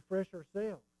can't refresh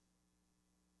ourselves.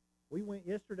 We went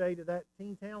yesterday to that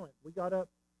Teen Talent. We got up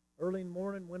early in the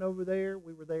morning, went over there.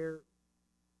 We were there,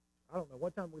 I don't know,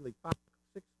 what time did we leave? 5,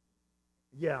 6?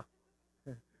 Yeah.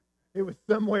 It was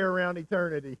somewhere around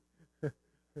eternity.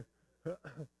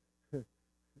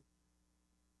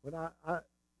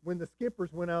 When the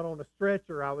skippers went out on a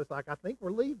stretcher, I was like, I think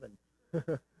we're leaving.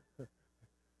 But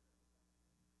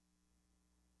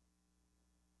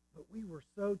we were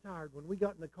so tired. When we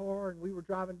got in the car and we were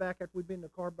driving back after we'd been in the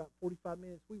car about 45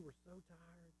 minutes, we were so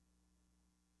tired.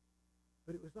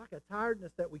 But it was like a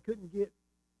tiredness that it was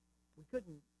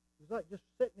like just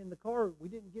sitting in the car. We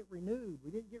didn't get renewed.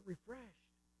 We didn't get refreshed.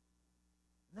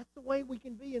 And that's the way we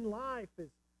can be in life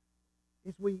is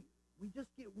we just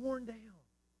get worn down.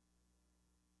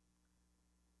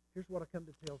 Here's what I come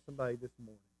to tell somebody this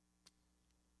morning.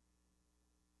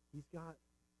 He's got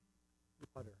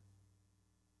water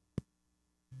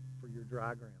for your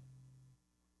dry ground.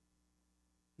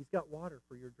 He's got water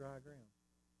for your dry ground.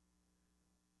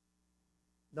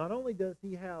 Not only does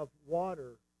he have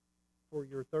water for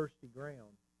your thirsty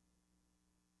ground,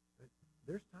 but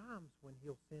there's times when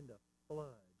he'll send a flood.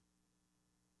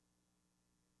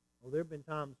 Well, there have been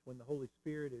times when the Holy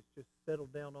Spirit has just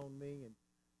settled down on me,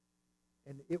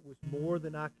 and it was more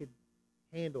than I could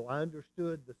handle. I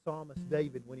understood the psalmist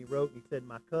David when he wrote, and he said,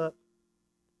 my cup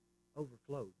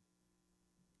overflowed.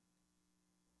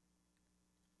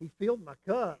 He filled my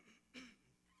cup,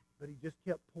 but he just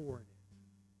kept pouring it.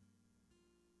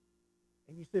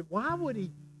 And you said, why would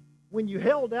he, when you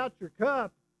held out your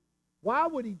cup, why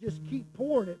would he just keep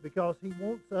pouring it? Because he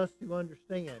wants us to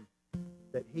understand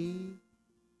that he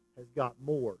has got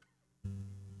more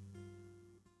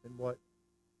than what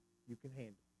you can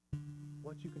handle,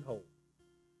 what you can hold.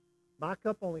 My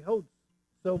cup only holds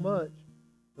so much,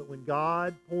 but when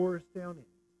God pours down in it,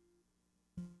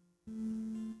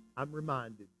 I'm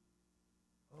reminded,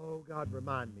 oh God,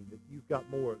 remind me that you've got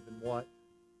more than what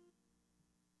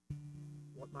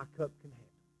my cup can handle,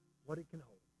 what it can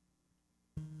hold.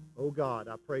 Oh God,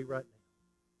 I pray right now,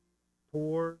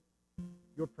 pour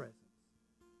your presence,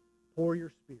 pour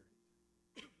your spirit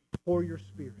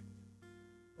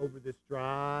over this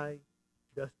dry,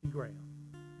 dusty ground.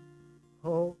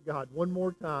 Oh God, one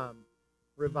more time,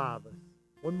 revive us.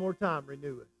 One more time,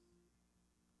 renew us.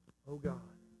 Oh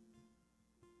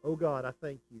God, I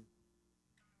thank you.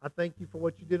 I thank you for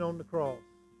what you did on the cross.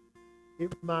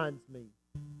 It reminds me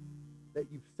that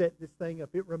you've set this thing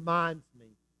up. It reminds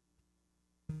me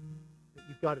that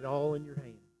you've got it all in your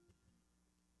hand.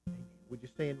 Amen. Would you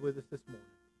stand with us this morning?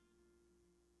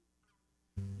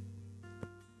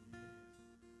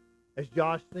 As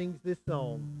Josh sings this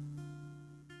song,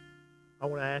 I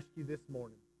want to ask you this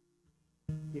morning,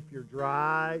 if you're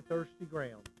dry, thirsty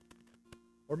ground,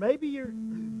 or maybe you're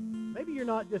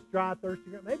not just dry, thirsty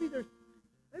ground. Maybe there's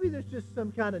just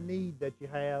some kind of need that you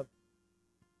have.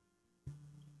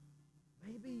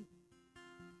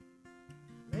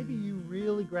 Maybe you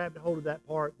really grabbed a hold of that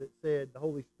part that said the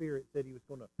Holy Spirit said he was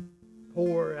going to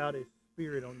pour out his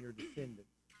Spirit on your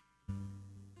descendants. Oh,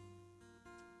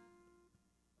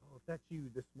 if that's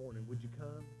you this morning, would you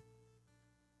come?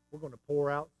 We're going to pour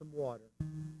out some water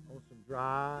on some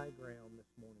dry ground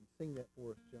this morning. Sing that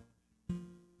for us, John.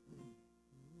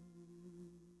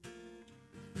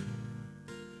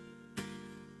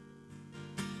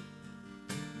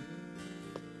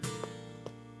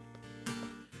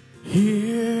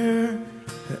 Here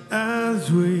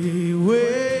as we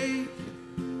wait,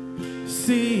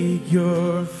 seek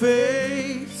your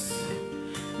face.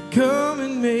 Come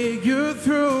and make your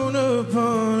throne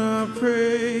upon our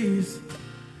praise.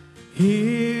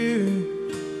 Here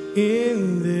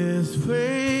in this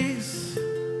place,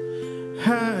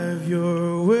 have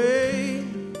your way.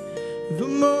 The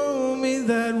moment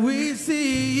that we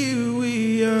see you,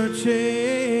 we are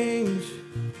changed.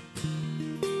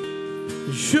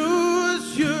 Show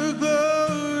us your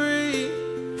glory.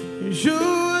 Show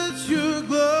us your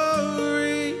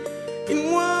glory.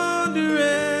 In wonder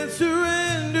and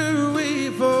surrender we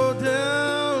fall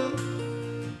down.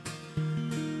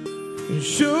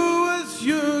 Show us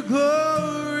your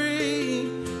glory.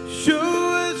 Show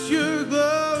us your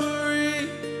glory.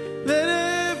 Let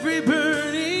every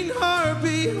burning heart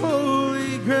be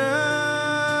holy ground.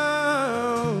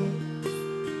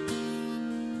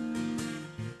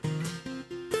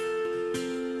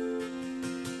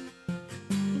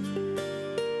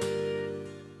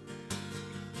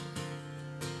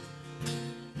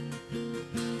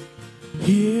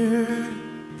 Here,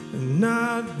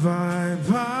 not by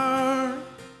power,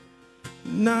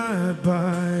 not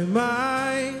by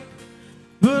might,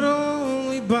 but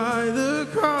only by the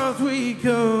cross we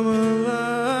come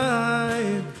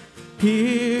alive.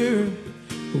 Here,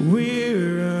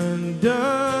 we're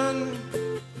undone,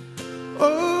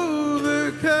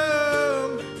 overcome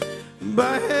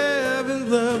by heaven's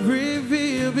love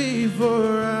revealed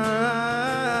before our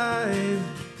eyes.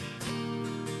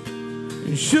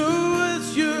 Show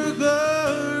us your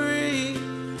glory.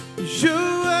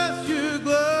 Show us your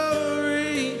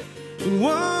glory. In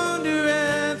wonder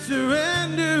and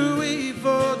surrender we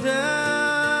fall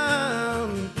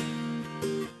down.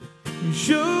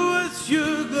 Show us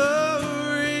your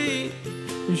glory.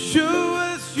 Show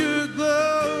us your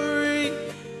glory.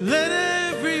 Let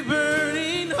every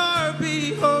burning heart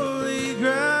be holy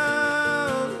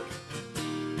ground.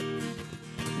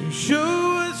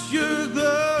 Show us your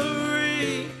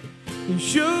glory.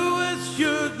 Show us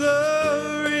your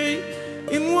glory.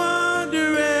 In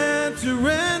wonder and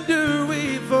surrender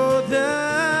we fall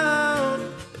down.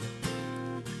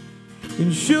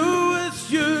 And show us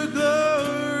your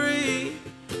glory.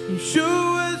 And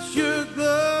show us your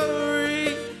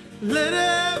glory. Let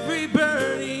every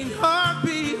burning heart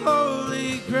be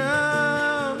holy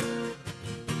ground.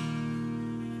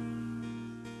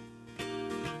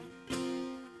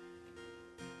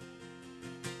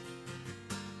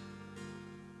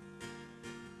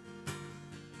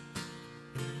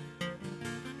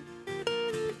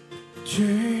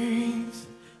 Chains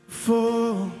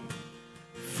fall,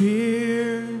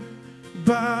 fear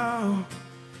bow.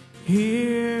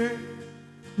 Here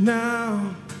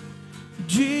now,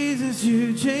 Jesus,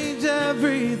 you change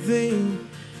everything.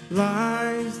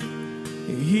 Lies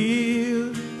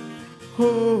healed,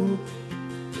 hope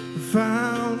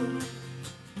found.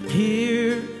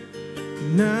 Here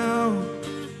now,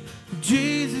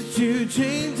 Jesus, you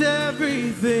change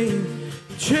everything.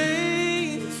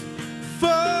 Chains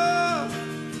fall,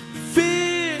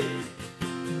 fear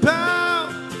bow.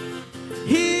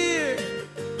 Here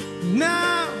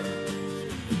now,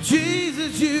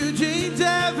 Jesus, you change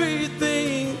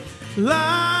everything.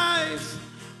 Lives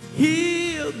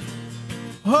healed,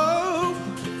 hope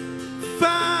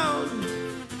found.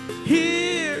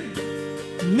 Here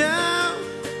now,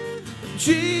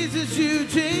 Jesus, you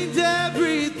change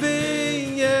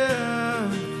everything.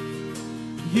 Yeah,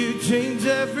 you change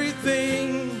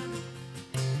everything.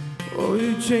 Oh,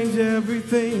 you change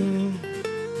everything.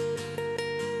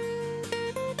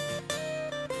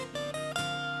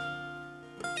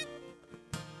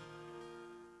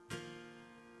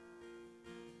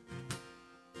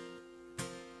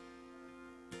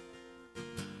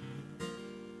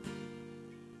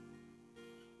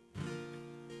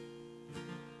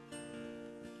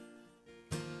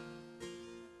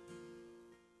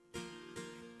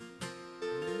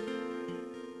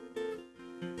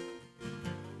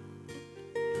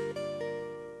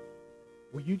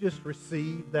 Will you just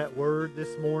receive that word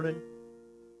this morning?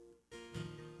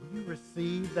 Will you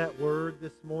receive that word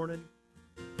this morning?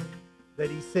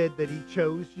 That He said that He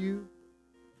chose you.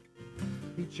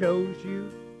 He chose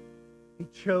you. He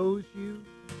chose you.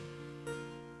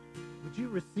 Would you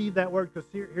receive that word? Because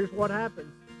here's what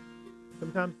happens.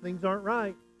 Sometimes things aren't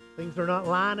right. Things are not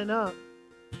lining up.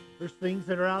 There's things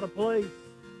that are out of place.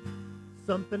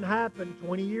 Something happened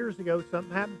 20 years ago.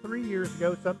 Something happened 3 years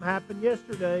ago. Something happened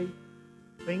yesterday.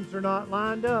 Things are not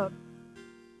lined up.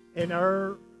 In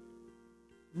our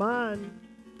mind,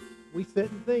 we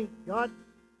sit and think, God,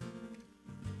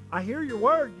 I hear your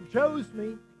word. You chose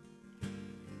me.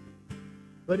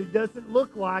 but it doesn't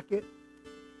look like it.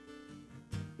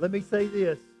 Let me say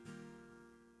this.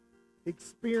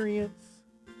 Experience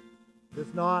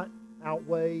does not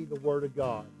outweigh the Word of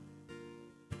God.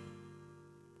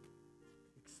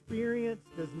 Experience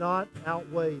does not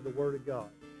outweigh the Word of God.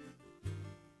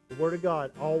 The Word of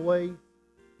God always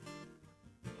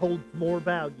holds more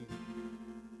value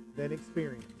than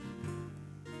experience.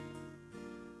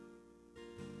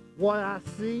 What I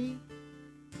see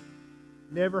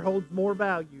never holds more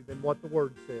value than what the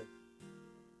Word says.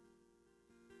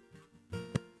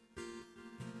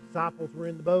 Disciples were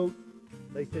in the boat.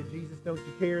 They said, Jesus, don't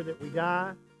you care that we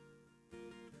die?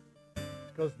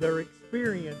 Because their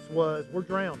experience was, we're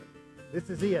drowning. This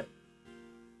is it.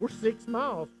 We're 6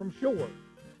 miles from shore.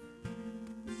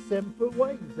 7-foot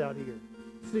waves out here.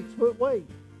 6-foot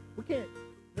waves. We can't.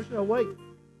 There's no way.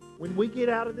 When we get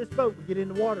out of this boat, we get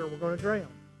in the water, we're going to drown.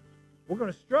 We're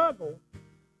going to struggle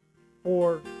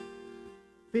for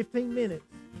 15 minutes,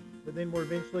 but then we're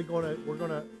eventually going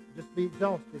to just be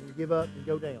exhausted and give up and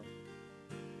go down.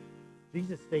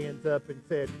 Jesus stands up and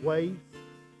said, waves,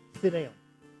 sit down.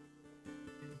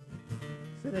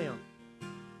 Sit down.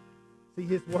 See,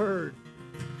 his word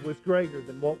was greater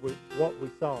than what we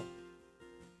saw.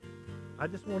 I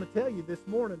just want to tell you this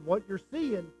morning, what you're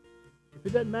seeing, if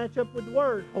it doesn't match up with the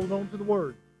word, hold on to the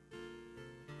word.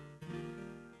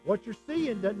 What you're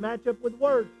seeing doesn't match up with the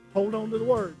word, hold on to the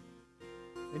word.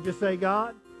 And just say,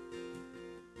 God,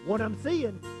 what I'm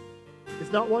seeing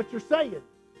is not what you're saying.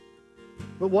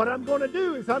 But what I'm going to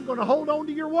do is I'm going to hold on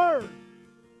to your word.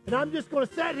 And I'm just going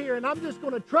to sit here and I'm just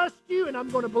going to trust you and I'm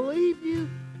going to believe you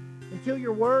until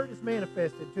your word is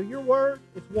manifested. Until your word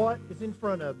is what is in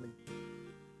front of me.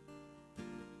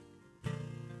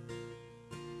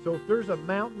 So if there's a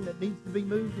mountain that needs to be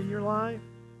moved in your life,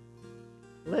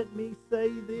 let me say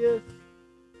this.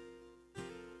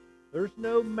 There's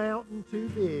no mountain too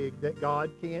big that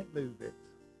God can't move it.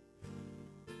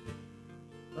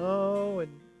 Oh,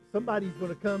 and somebody's going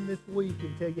to come this week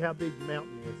and tell you how big the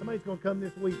mountain is. Somebody's going to come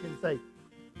this week and say,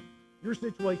 your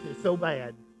situation is so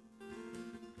bad.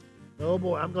 Oh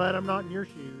boy, I'm glad I'm not in your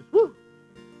shoes. Woo!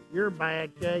 You're in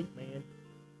bad shape, man.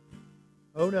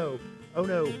 Oh no. Oh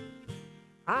no.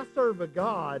 I serve a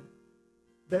God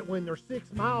that when they're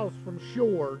 6 miles from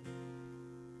shore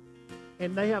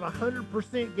and they have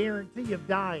 100% guarantee of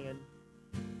dying,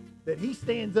 that he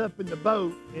stands up in the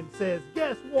boat and says,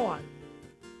 guess what?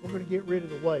 We're going to get rid of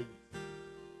the waves.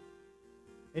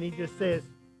 And he just says,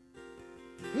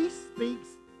 he speaks,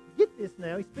 get this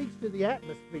now, he speaks to the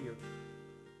atmosphere.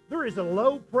 There is a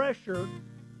low pressure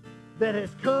that has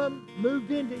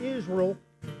moved into Israel,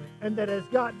 and that has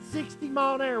got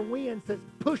 60-mile-an-hour winds that's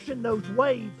pushing those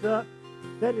waves up,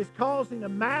 that is causing a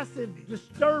massive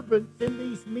disturbance in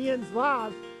these men's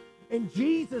lives. And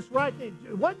Jesus right there,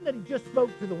 it wasn't that he just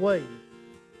spoke to the waves,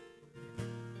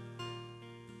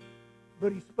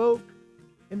 but he spoke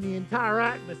in the entire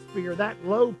atmosphere. That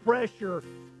low pressure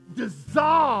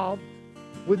dissolved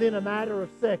within a matter of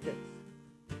seconds.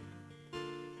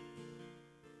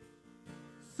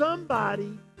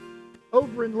 Somebody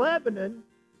over in Lebanon,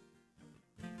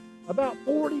 about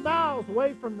 40 miles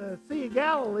away from the Sea of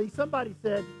Galilee, somebody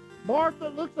said, Martha,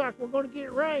 it looks like we're going to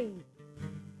get rain.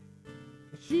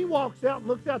 She walks out and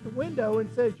looks out the window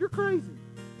and says, you're crazy.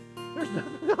 There's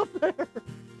nothing out there.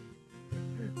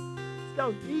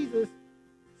 So Jesus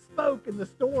spoke and the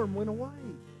storm went away.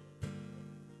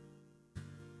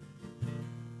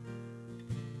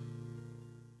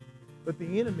 But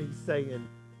the enemy's saying,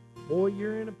 boy,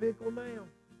 you're in a pickle now.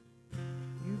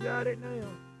 You got it now.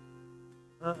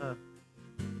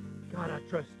 God, I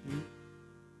trust you.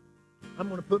 I'm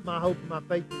going to put my hope and my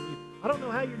faith in you. I don't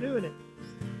know how you're doing it.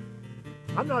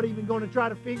 I'm not even going to try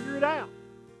to figure it out.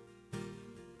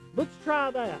 Let's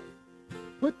try that.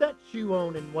 Put that shoe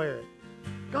on and wear it.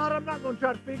 God, I'm not going to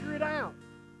try to figure it out.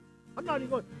 I'm not even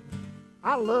going.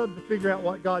 I love to figure out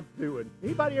what God's doing.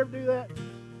 Anybody ever do that?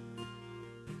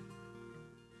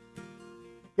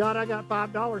 God, I got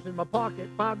 $5 in my pocket.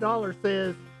 $5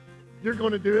 says, you're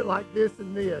going to do it like this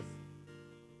and this.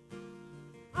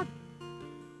 I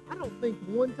don't think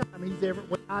one time he's ever,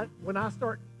 when I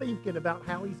start thinking about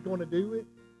how he's going to do it,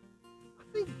 I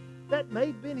think that may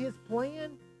have been his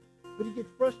plan, but he gets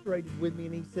frustrated with me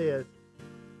and he says,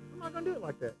 I'm not going to do it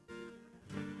like that.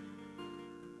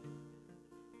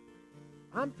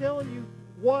 I'm telling you,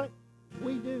 what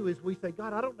we do is we say,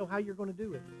 God, I don't know how you're going to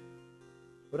do it,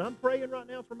 but I'm praying right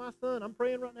now for my son. I'm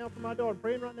praying right now for my daughter. I'm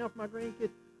praying right now for my grandkids.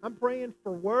 I'm praying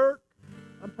for work.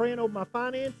 I'm praying over my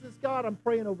finances, God. I'm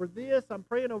praying over this. I'm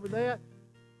praying over that.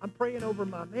 I'm praying over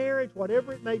my marriage,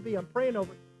 whatever it may be. I'm praying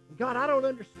over it. And God, I don't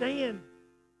understand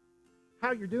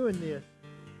how you're doing this,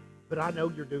 but I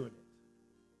know you're doing it.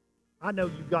 I know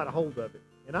you've got a hold of it.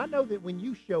 And I know that when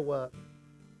you show up,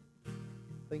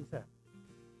 things happen.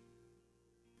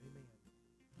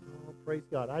 Amen. Oh, praise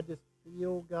God. I just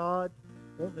feel God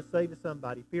wanting to say to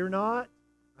somebody, fear not,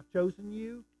 I've chosen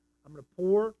you. I'm going to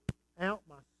pour out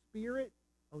my Spirit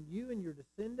on you and your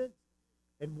descendants.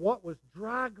 And what was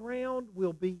dry ground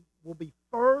will be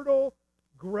fertile,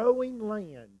 growing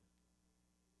land.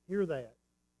 Hear that.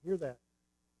 Hear that.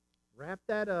 Wrap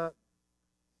that up.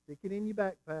 Stick it in your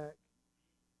backpack.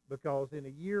 Because in a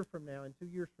year from now, in 2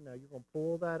 years from now, you're going to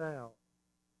pull that out.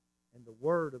 And the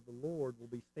word of the Lord will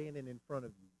be standing in front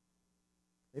of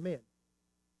you. Amen.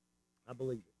 I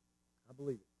believe it. I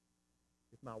believe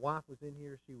it. If my wife was in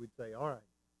here, she would say, all right,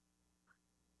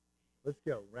 let's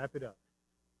go. Wrap it up.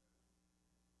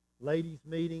 Ladies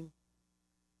meeting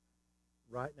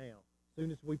right now. As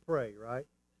soon as we pray, right?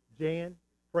 Jan,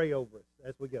 pray over us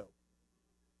as we go.